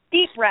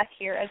 deep breath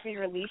here as we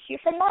release you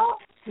from that.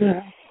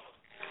 Yeah.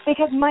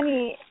 Because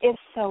money is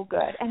so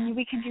good, and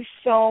we can do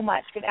so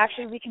much good.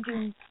 Actually, we can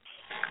do,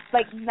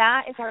 like,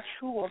 that is our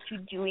tool to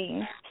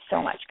doing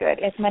so much good.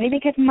 It's money,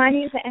 because money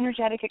is the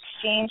energetic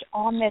exchange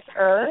on this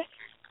earth.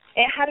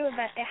 It had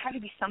to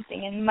be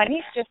something, and money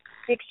is just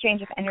the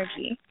exchange of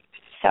energy.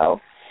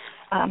 So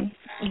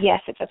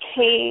yes, it's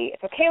okay.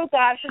 It's okay with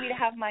God for me to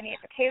have money.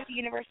 It's okay with the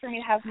universe for me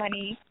to have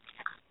money.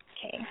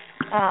 Okay.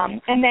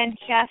 And then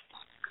just,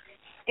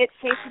 it's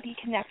safe to be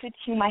connected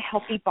to my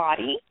healthy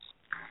body.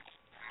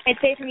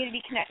 It's safe for me to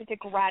be connected to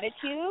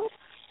gratitude.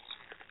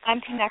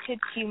 I'm connected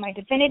to my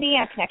divinity.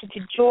 I'm connected to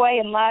joy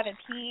and love and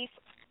peace,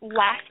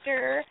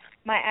 laughter,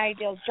 my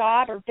ideal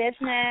job or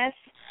business,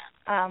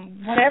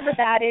 whatever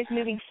that is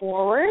moving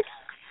forward.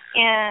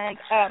 And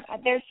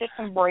there's just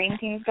some brain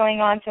things going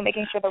on, so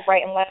making sure the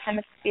right and left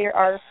hemisphere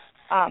are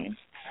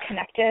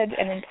connected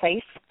and in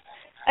place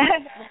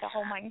with the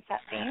whole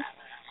mindset thing.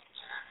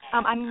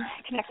 I'm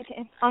connected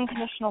to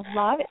unconditional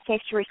love. It's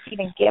safe to receive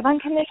and give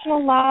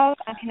unconditional love.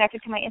 I'm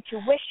connected to my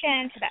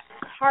intuition, to that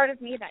part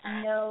of me that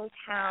knows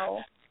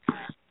how,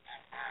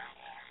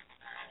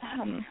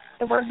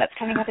 the word that's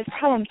coming up is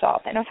problem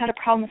solve, that knows how to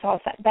problem solve,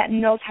 that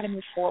knows how to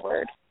move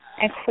forward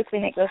and quickly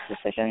make those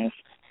decisions.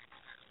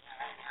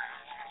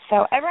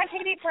 So everyone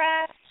take a deep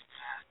breath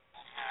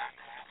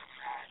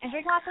and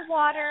drink lots of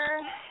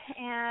water,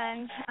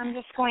 and I'm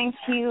just going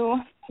to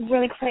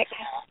really quick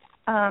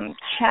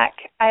check,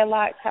 I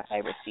allow, accept, I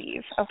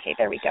receive. Okay,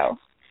 there we go.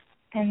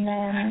 And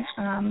then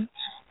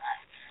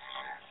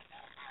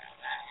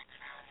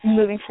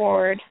moving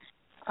forward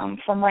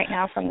from right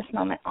now, from this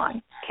moment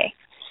on. Okay,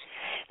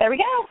 there we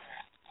go.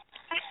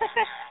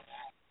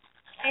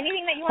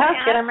 Anything that you want to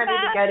add? Good. I'm ready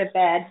to go to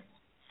bed.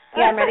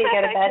 Yeah, I'm ready to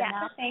go to bed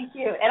now. Thank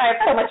you. And I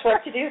have so much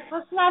work to do,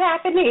 so it's not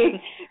happening.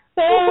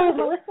 So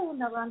Melissa will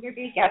no longer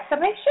be a guest on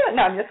my show.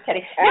 No, I'm just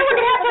kidding. No, we're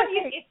going to have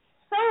you. It's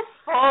so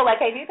full. Like,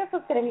 I knew this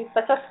was going to be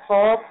such a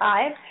full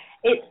time.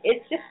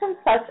 It's just been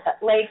such,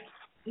 like,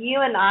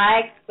 you and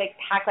I, like,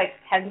 pack, like,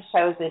 10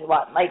 shows in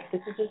one. Like, this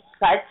is just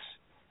such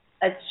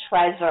a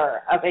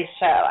treasure of a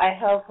show. I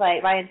hope, like,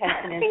 my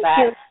intention is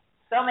that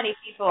so many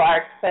people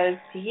are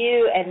exposed to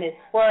you and this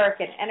work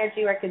and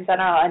energy work in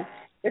general, and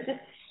there's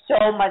just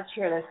so much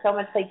here. There's so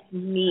much, like,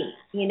 meat,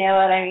 you know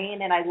what I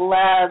mean? And I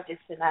love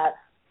just that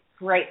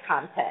great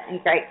content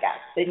and great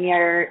guests, and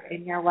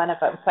you're one of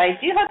them. So I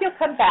do hope you'll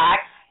come back,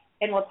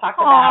 and we'll talk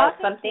about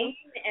something,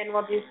 and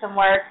we'll do some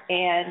work,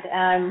 and,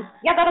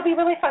 yeah, that'll be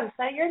really fun.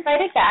 So you're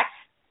invited back.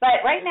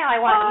 But right now I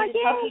want you to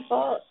tell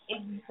people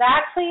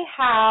exactly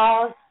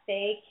how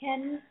they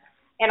can,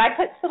 and I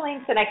put some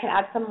links, and I can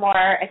add some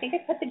more. I think I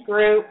put the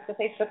group, the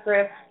Facebook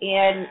group,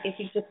 and if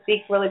you just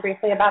speak really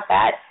briefly about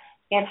that,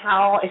 and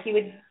how, if you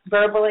would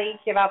verbally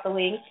give out the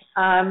link,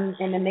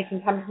 and then they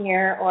can come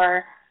here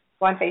or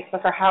go on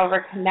Facebook or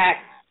however connect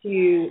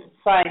to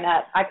sign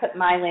up. I put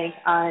my link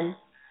on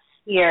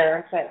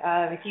here, but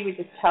if you would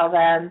just tell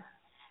them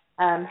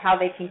how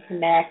they can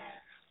connect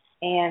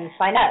and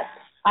sign up.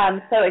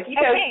 So if you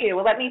go to,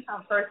 well, let me tell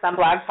them first on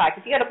Blog Talk.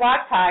 If you go to Blog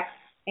Talk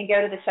and go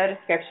to the show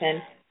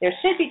description, there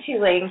should be 2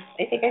 links.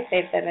 I think I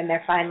saved them in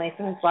there finally.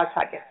 Sometimes Blog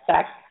Talk gets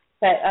stuck.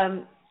 But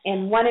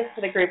and one is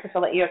for the group, which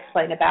I'll let you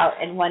explain about,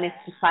 and one is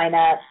to sign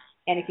up.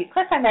 And if you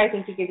click on there, I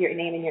think you give your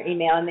name and your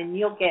email, and then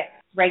you'll get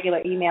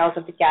regular emails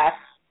of the guests.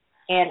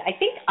 And I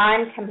think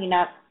I'm coming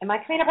up. Am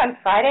I coming up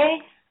on Friday,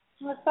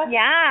 Melissa?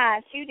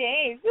 Yeah, 2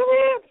 days.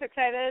 Woo-hoo, I'm so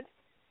excited.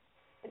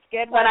 It's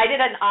good. But I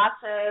did an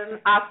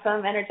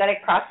awesome,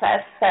 energetic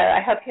process, so I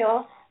hope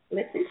you'll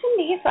listen to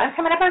me. So I'm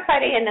coming up on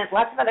Friday, and then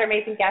lots of other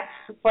amazing guests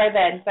before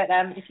then. But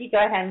if you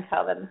go ahead and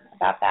tell them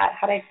about that,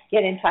 how to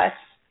get in touch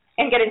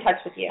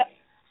with you.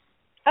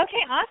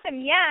 Okay,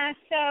 awesome. Yeah,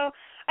 so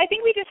I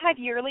think we just had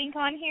your link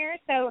on here.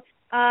 So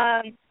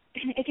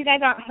if you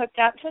guys aren't hooked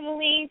up to the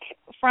link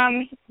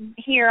from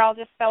here, I'll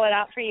just spell it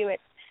out for you.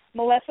 It's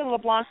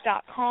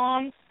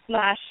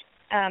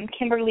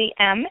melissaleblanc.com/Kimberly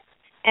M,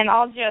 and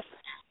I'll just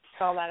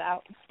spell that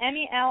out.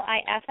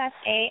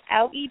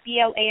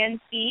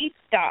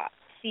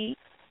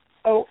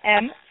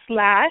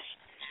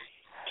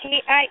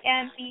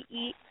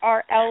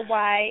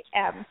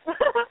 MELISSALEBLANC.com/KIMBERLYM.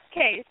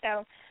 Okay,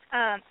 so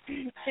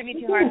shouldn't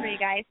be too hard for you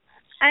guys.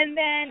 And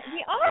then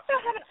we also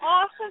have an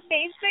awesome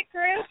Facebook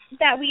group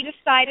that we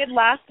decided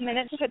last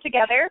minute to put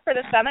together for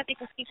the summit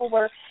because people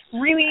were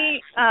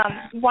really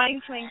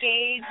wanting to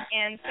engage,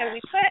 and so we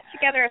put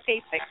together a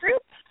Facebook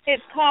group.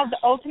 It's called the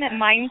Ultimate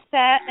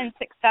Mindset and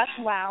Success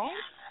Lounge.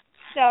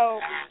 So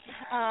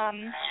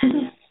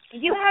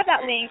you have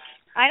that link.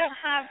 I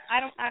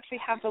don't actually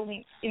have the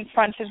link in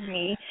front of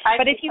me,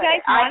 but if you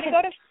guys want to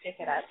go to pick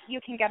it up,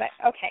 you can get it.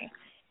 Okay.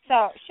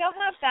 So she'll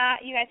have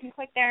that. You guys can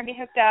click there and be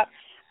hooked up.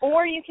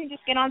 Or you can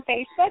just get on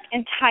Facebook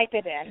and type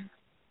it in,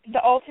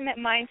 the Ultimate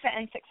Mindset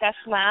and Success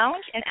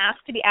Lounge, and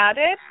ask to be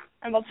added,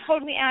 and we'll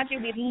totally add you.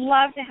 We'd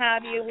love to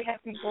have you. We have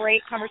some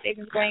great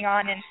conversations going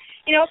on, and,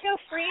 feel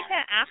free to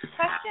ask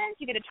questions.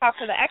 You get to talk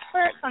to the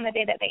experts on the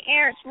day that they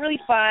air. It's really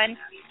fun.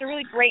 It's a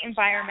really great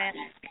environment.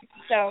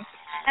 So,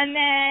 and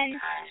then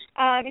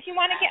if you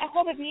want to get a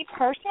hold of me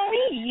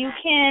personally, you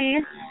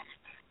can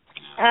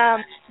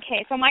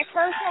so my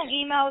personal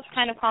email is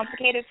kind of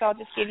complicated, so I'll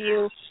just give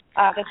you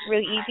this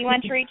really easy one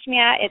to reach me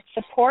at. It's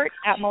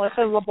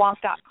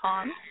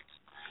support@melissaleblanc.com.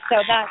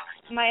 So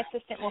my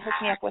assistant will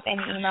hook me up with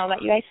any email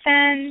that you guys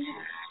send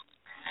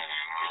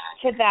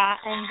to that.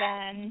 And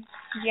then,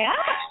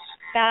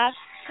 that's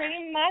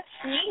pretty much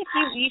me.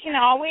 You can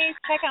always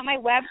check out my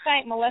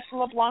website,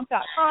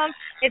 melissaleblanc.com.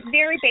 It's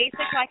very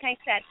basic, like I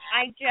said.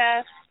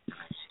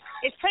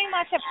 It's pretty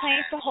much a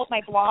place to hold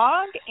my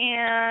blog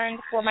and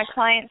for my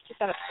clients to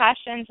set up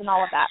sessions and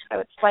all of that.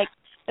 So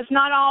it's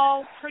not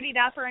all prettied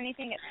up or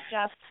anything. It's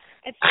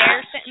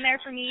there sitting there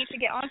for me to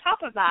get on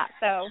top of that.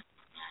 So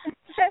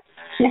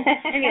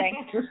anyway.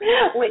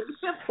 When you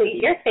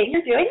complete your thing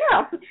you're doing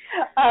now.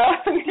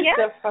 Yeah.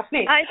 So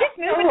funny. I just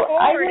moving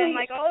forward and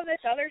all of this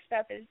other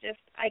stuff is just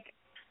I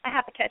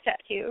have to catch up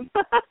to.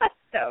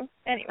 So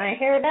anyway. I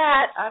hear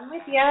that. I'm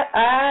with you.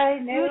 I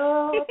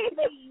know what you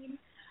mean.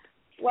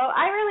 Well,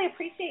 I really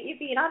appreciate you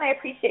being on. I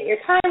appreciate your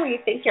time. Will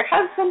you thank your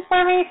husband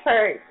for me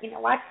for,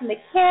 watching the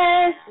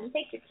kids, and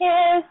thank your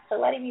kids for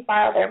letting me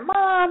borrow their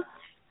mom.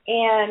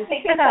 And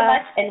thank you so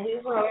much. And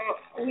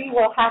we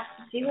will have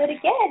to do it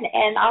again.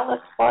 And I'll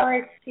look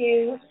forward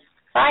to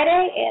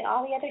Friday and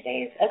all the other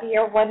days of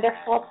your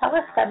wonderful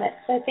telesummit.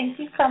 So thank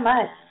you so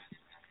much.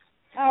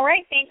 All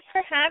right. Thanks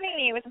for having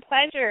me. It was a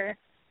pleasure.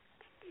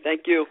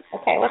 Thank you.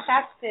 Okay. We'll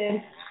talk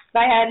soon.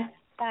 Bye, Ed.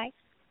 Bye.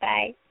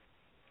 Bye.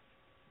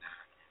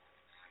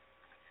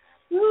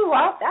 Ooh,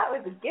 well, that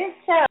was a good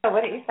show.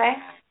 What did you say?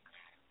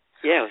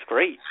 Yeah, it was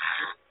great.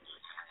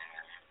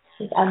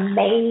 She's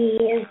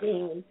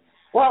amazing.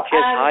 Well, she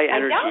has high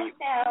energy. I don't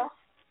know.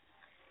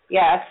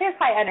 Yeah, she has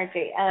high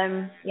energy.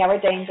 Yeah, we're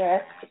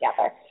dangerous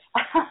together.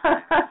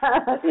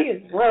 She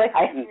is really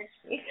high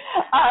energy.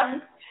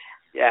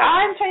 Yeah.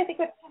 I'm trying to think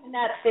what's coming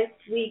up this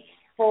week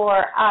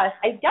for us.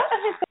 I don't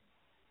know if it's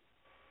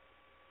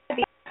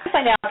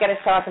I know I'm going to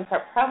show up and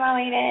start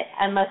promoting it,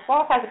 unless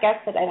Wolf has a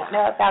guest that I don't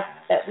know about,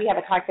 that we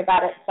haven't talked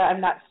about it, so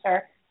I'm not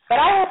sure. But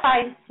I will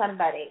find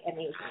somebody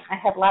amazing. I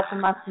have lots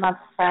of months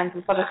friends, and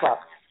so does Wolf.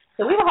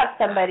 So we will have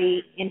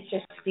somebody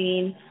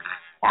interesting,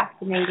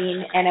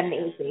 fascinating, and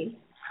amazing.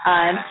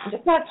 I'm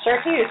just not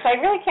sure who, so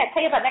I really can't tell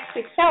you about next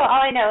week's show.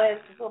 All I know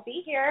is we'll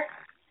be here,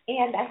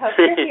 and I hope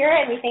you're here,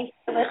 and we thank you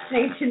for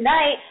listening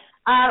tonight.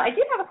 I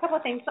do have a couple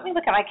of things. Let me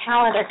look at my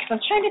calendar, because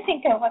I'm trying to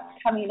think of what's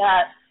coming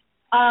up.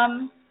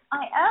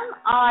 I am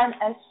on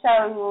a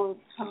show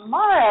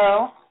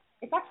tomorrow.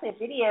 It's actually a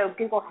video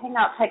Google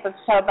Hangout type of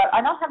show, but I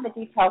don't have the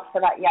details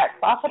for that yet.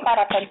 So I'll put that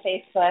up on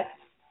Facebook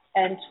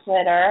and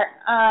Twitter.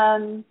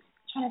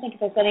 Trying to think if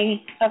there's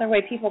any other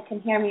way people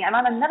can hear me. I'm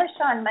on another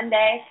show on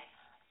Monday,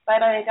 but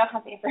I don't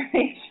have the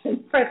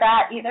information for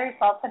that either,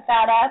 so I'll put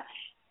that up.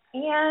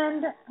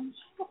 And I'm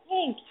trying to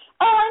think.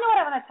 Oh, I know what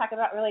I want to talk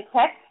about really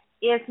quick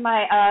is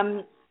my,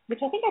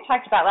 which I think I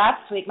talked about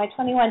last week, my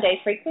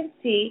 21-day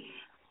frequency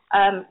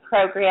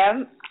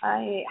program.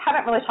 I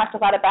haven't really talked a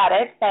lot about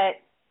it,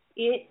 but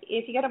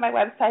if you go to my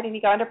website and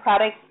you go under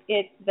products,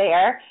 it's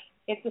there.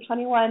 It's a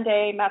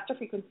 21-day master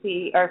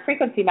frequency, or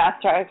frequency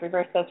master, I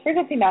reversed those,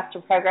 frequency master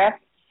program.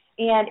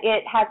 And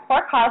it has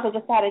 4 calls. I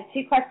just added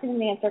 2 question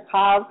and answer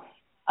calls.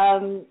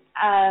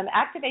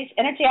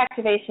 Energy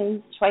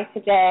activations twice a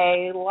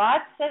day.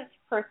 Lots of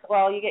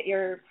you get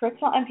your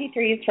personal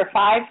MP3s for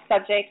 5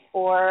 subjects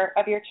or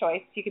of your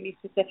choice. You can be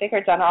specific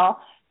or general.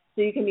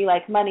 So you can be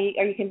like money,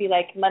 or you can be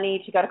like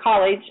money to go to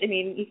college. I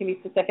mean, you can be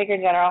specific or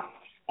general.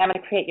 I'm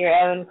going to create your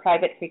own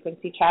private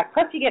frequency track.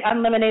 Plus, you get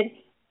unlimited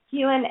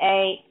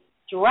Q&A,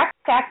 direct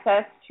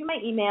access to my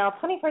email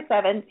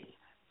 24/7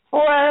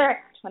 for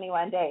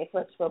 21 days,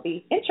 which will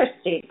be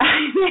interesting.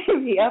 I'm going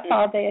to be up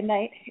all day and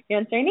night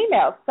answering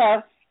emails.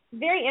 So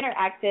very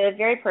interactive,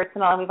 very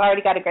personal, and we've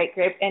already got a great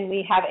group, and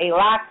we have a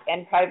locked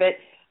and private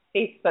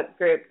Facebook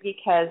group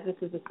because this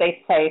is a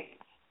safe place.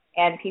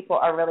 And people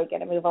are really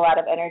going to move a lot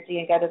of energy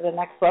and go to the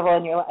next level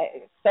in your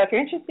life. So if you're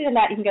interested in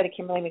that, you can go to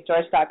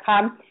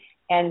KimberlyMcGeorge.com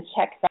and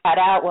check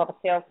that out. We'll have a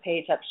sales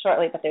page up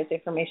shortly, but there's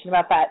information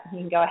about that. You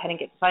can go ahead and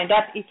get signed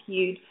up if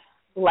you'd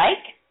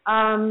like.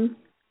 I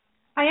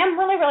am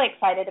really, really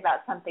excited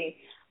about something.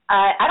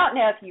 I don't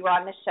know if you were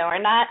on the show or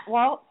not,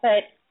 Walt,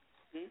 but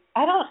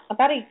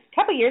about a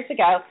couple years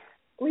ago,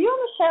 were you on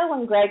the show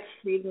when Greg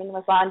Friedman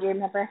was on? Do you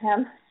remember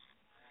him?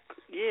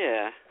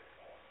 Yeah.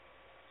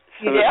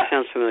 You do?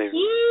 Sounds familiar.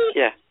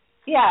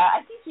 Yeah,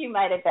 I think you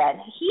might have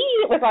been. He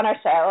was on our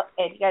show,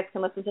 and you guys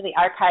can listen to the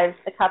archives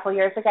a couple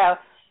years ago.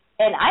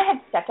 And I had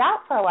stepped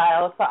out for a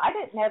while, so I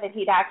didn't know that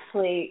he'd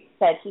actually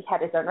said he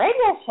had his own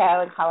radio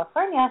show in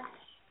California,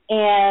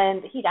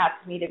 and he'd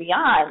asked me to be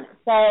on.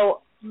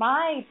 So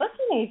my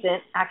booking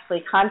agent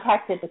actually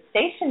contacted the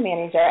station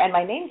manager, and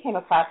my name came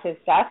across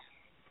his desk,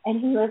 and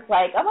he was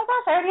like, oh, my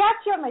gosh, I already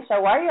asked you on my show.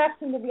 Why are you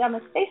asking me to be on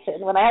the station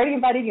when I already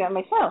invited you on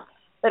my show?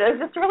 But it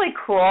was just really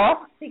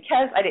cool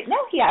because I didn't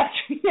know he asked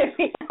me to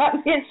be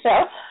on his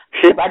show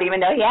because I didn't even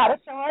know he had a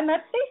show on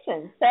that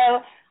station. So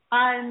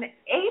on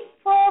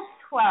April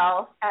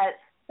 12th at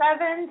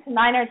 7 to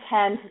 9 or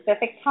 10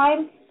 Pacific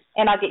time,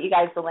 and I'll get you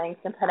guys the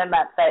links and put them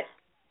up, but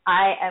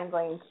I'm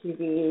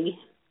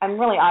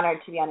really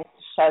honored to be on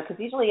his show because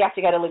usually you have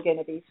to go to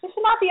Laguna Beach, which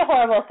should not be a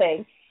horrible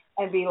thing,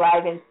 and be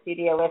live in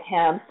studio with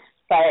him.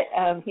 But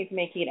he's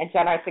making a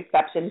generous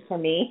exception for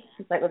me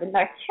since I live in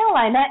North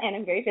Carolina and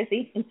I'm very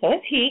busy, and so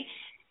is he.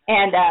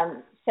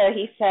 And so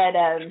he said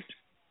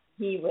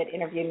he would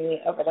interview me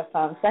over the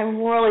phone. So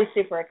I'm really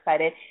super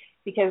excited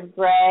because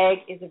Greg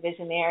is a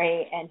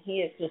visionary, and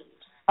he is just,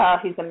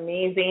 he's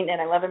amazing,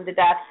 and I love him to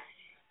death.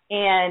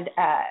 And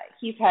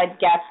he's had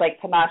guests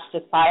like Panache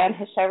Desai on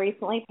his show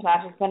recently.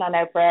 Panache has been on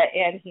Oprah,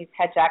 and he's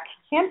had Jack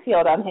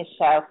Canfield on his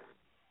show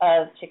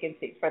of Chicken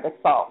Soup for the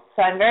Soul.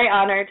 So I'm very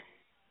honored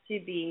to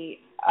be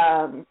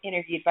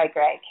interviewed by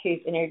Greg, who's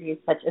interviewed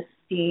such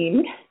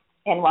esteemed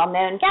and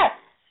well-known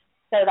guests.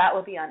 So that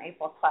will be on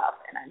April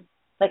 12th, and I'm,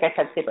 like I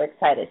said, super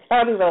excited. So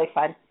that'll be really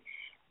fun.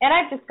 And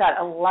I've just got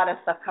a lot of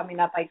stuff coming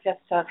up I just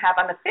don't have.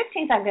 On the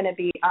 15th, I'm going to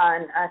be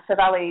on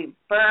Chevalier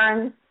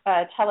Burns'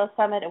 Cello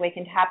Summit,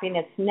 Awaken to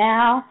Happiness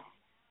Now.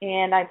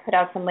 And I put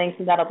out some links,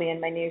 and that'll be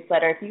in my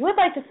newsletter. If you would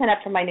like to sign up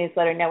for my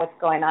newsletter, know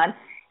what's going on,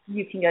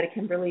 you can go to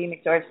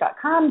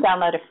KimberlyMcGeorge.com,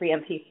 download a free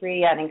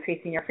MP3 on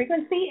increasing your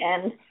frequency,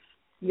 and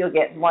you'll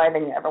get more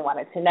than you ever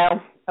wanted to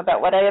know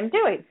about what I am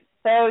doing.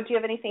 So do you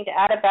have anything to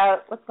add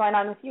about what's going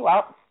on with you,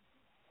 Walt?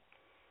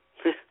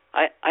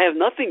 I have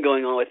nothing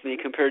going on with me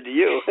compared to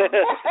you.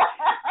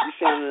 You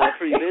sound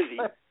pretty busy.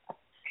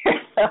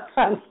 You're so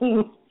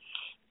funny.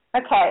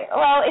 Okay,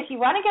 well, if you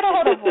want to get a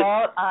hold of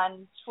Walt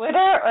on Twitter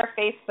or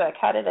Facebook,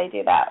 how do they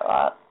do that,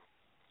 Walt?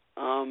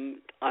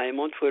 I am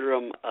on Twitter.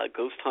 I'm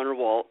Ghost Hunter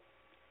Walt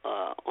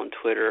on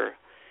Twitter.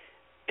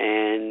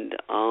 And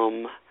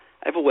I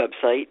have a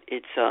website.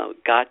 It's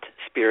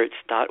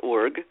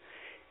gotspirits.org.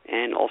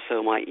 And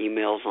also my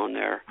email's on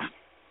there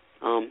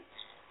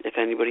if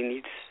anybody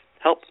needs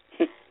help.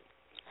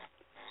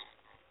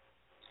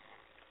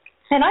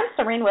 And I'm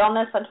Serene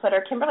Wellness on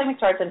Twitter, Kimberly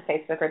McGeorge on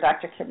Facebook, or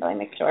Dr. Kimberly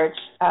McGeorge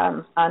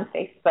on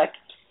Facebook.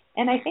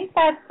 And I think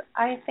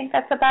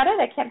that's about it.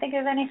 I can't think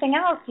of anything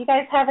else. You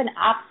guys have an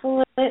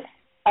absolute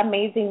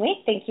amazing week.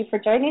 Thank you for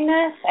joining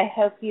us. I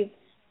hope you've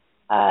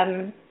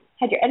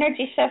had your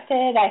energy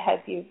shifted. I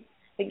hope you've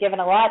been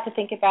given a lot to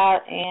think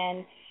about,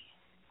 and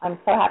I'm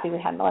so happy we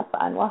had Melissa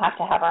on. We'll have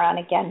to have her on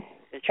again.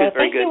 So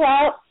thank you,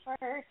 Walt,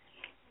 for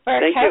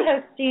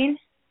co-hosting.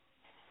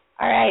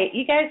 All right,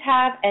 you guys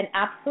have an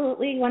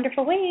absolutely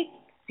wonderful week.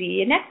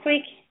 See you next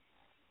week.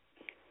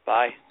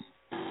 Bye.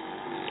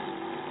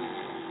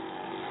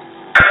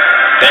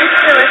 Thanks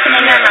for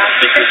listening on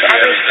Secret to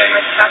Everything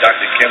with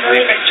Dr. Kimberly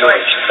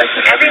McGeorge.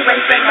 Listen every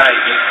Wednesday night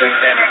Eastern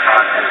Standard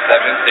Time from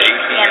 7 to 8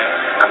 p.m.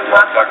 on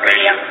Blog Talk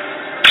Radio.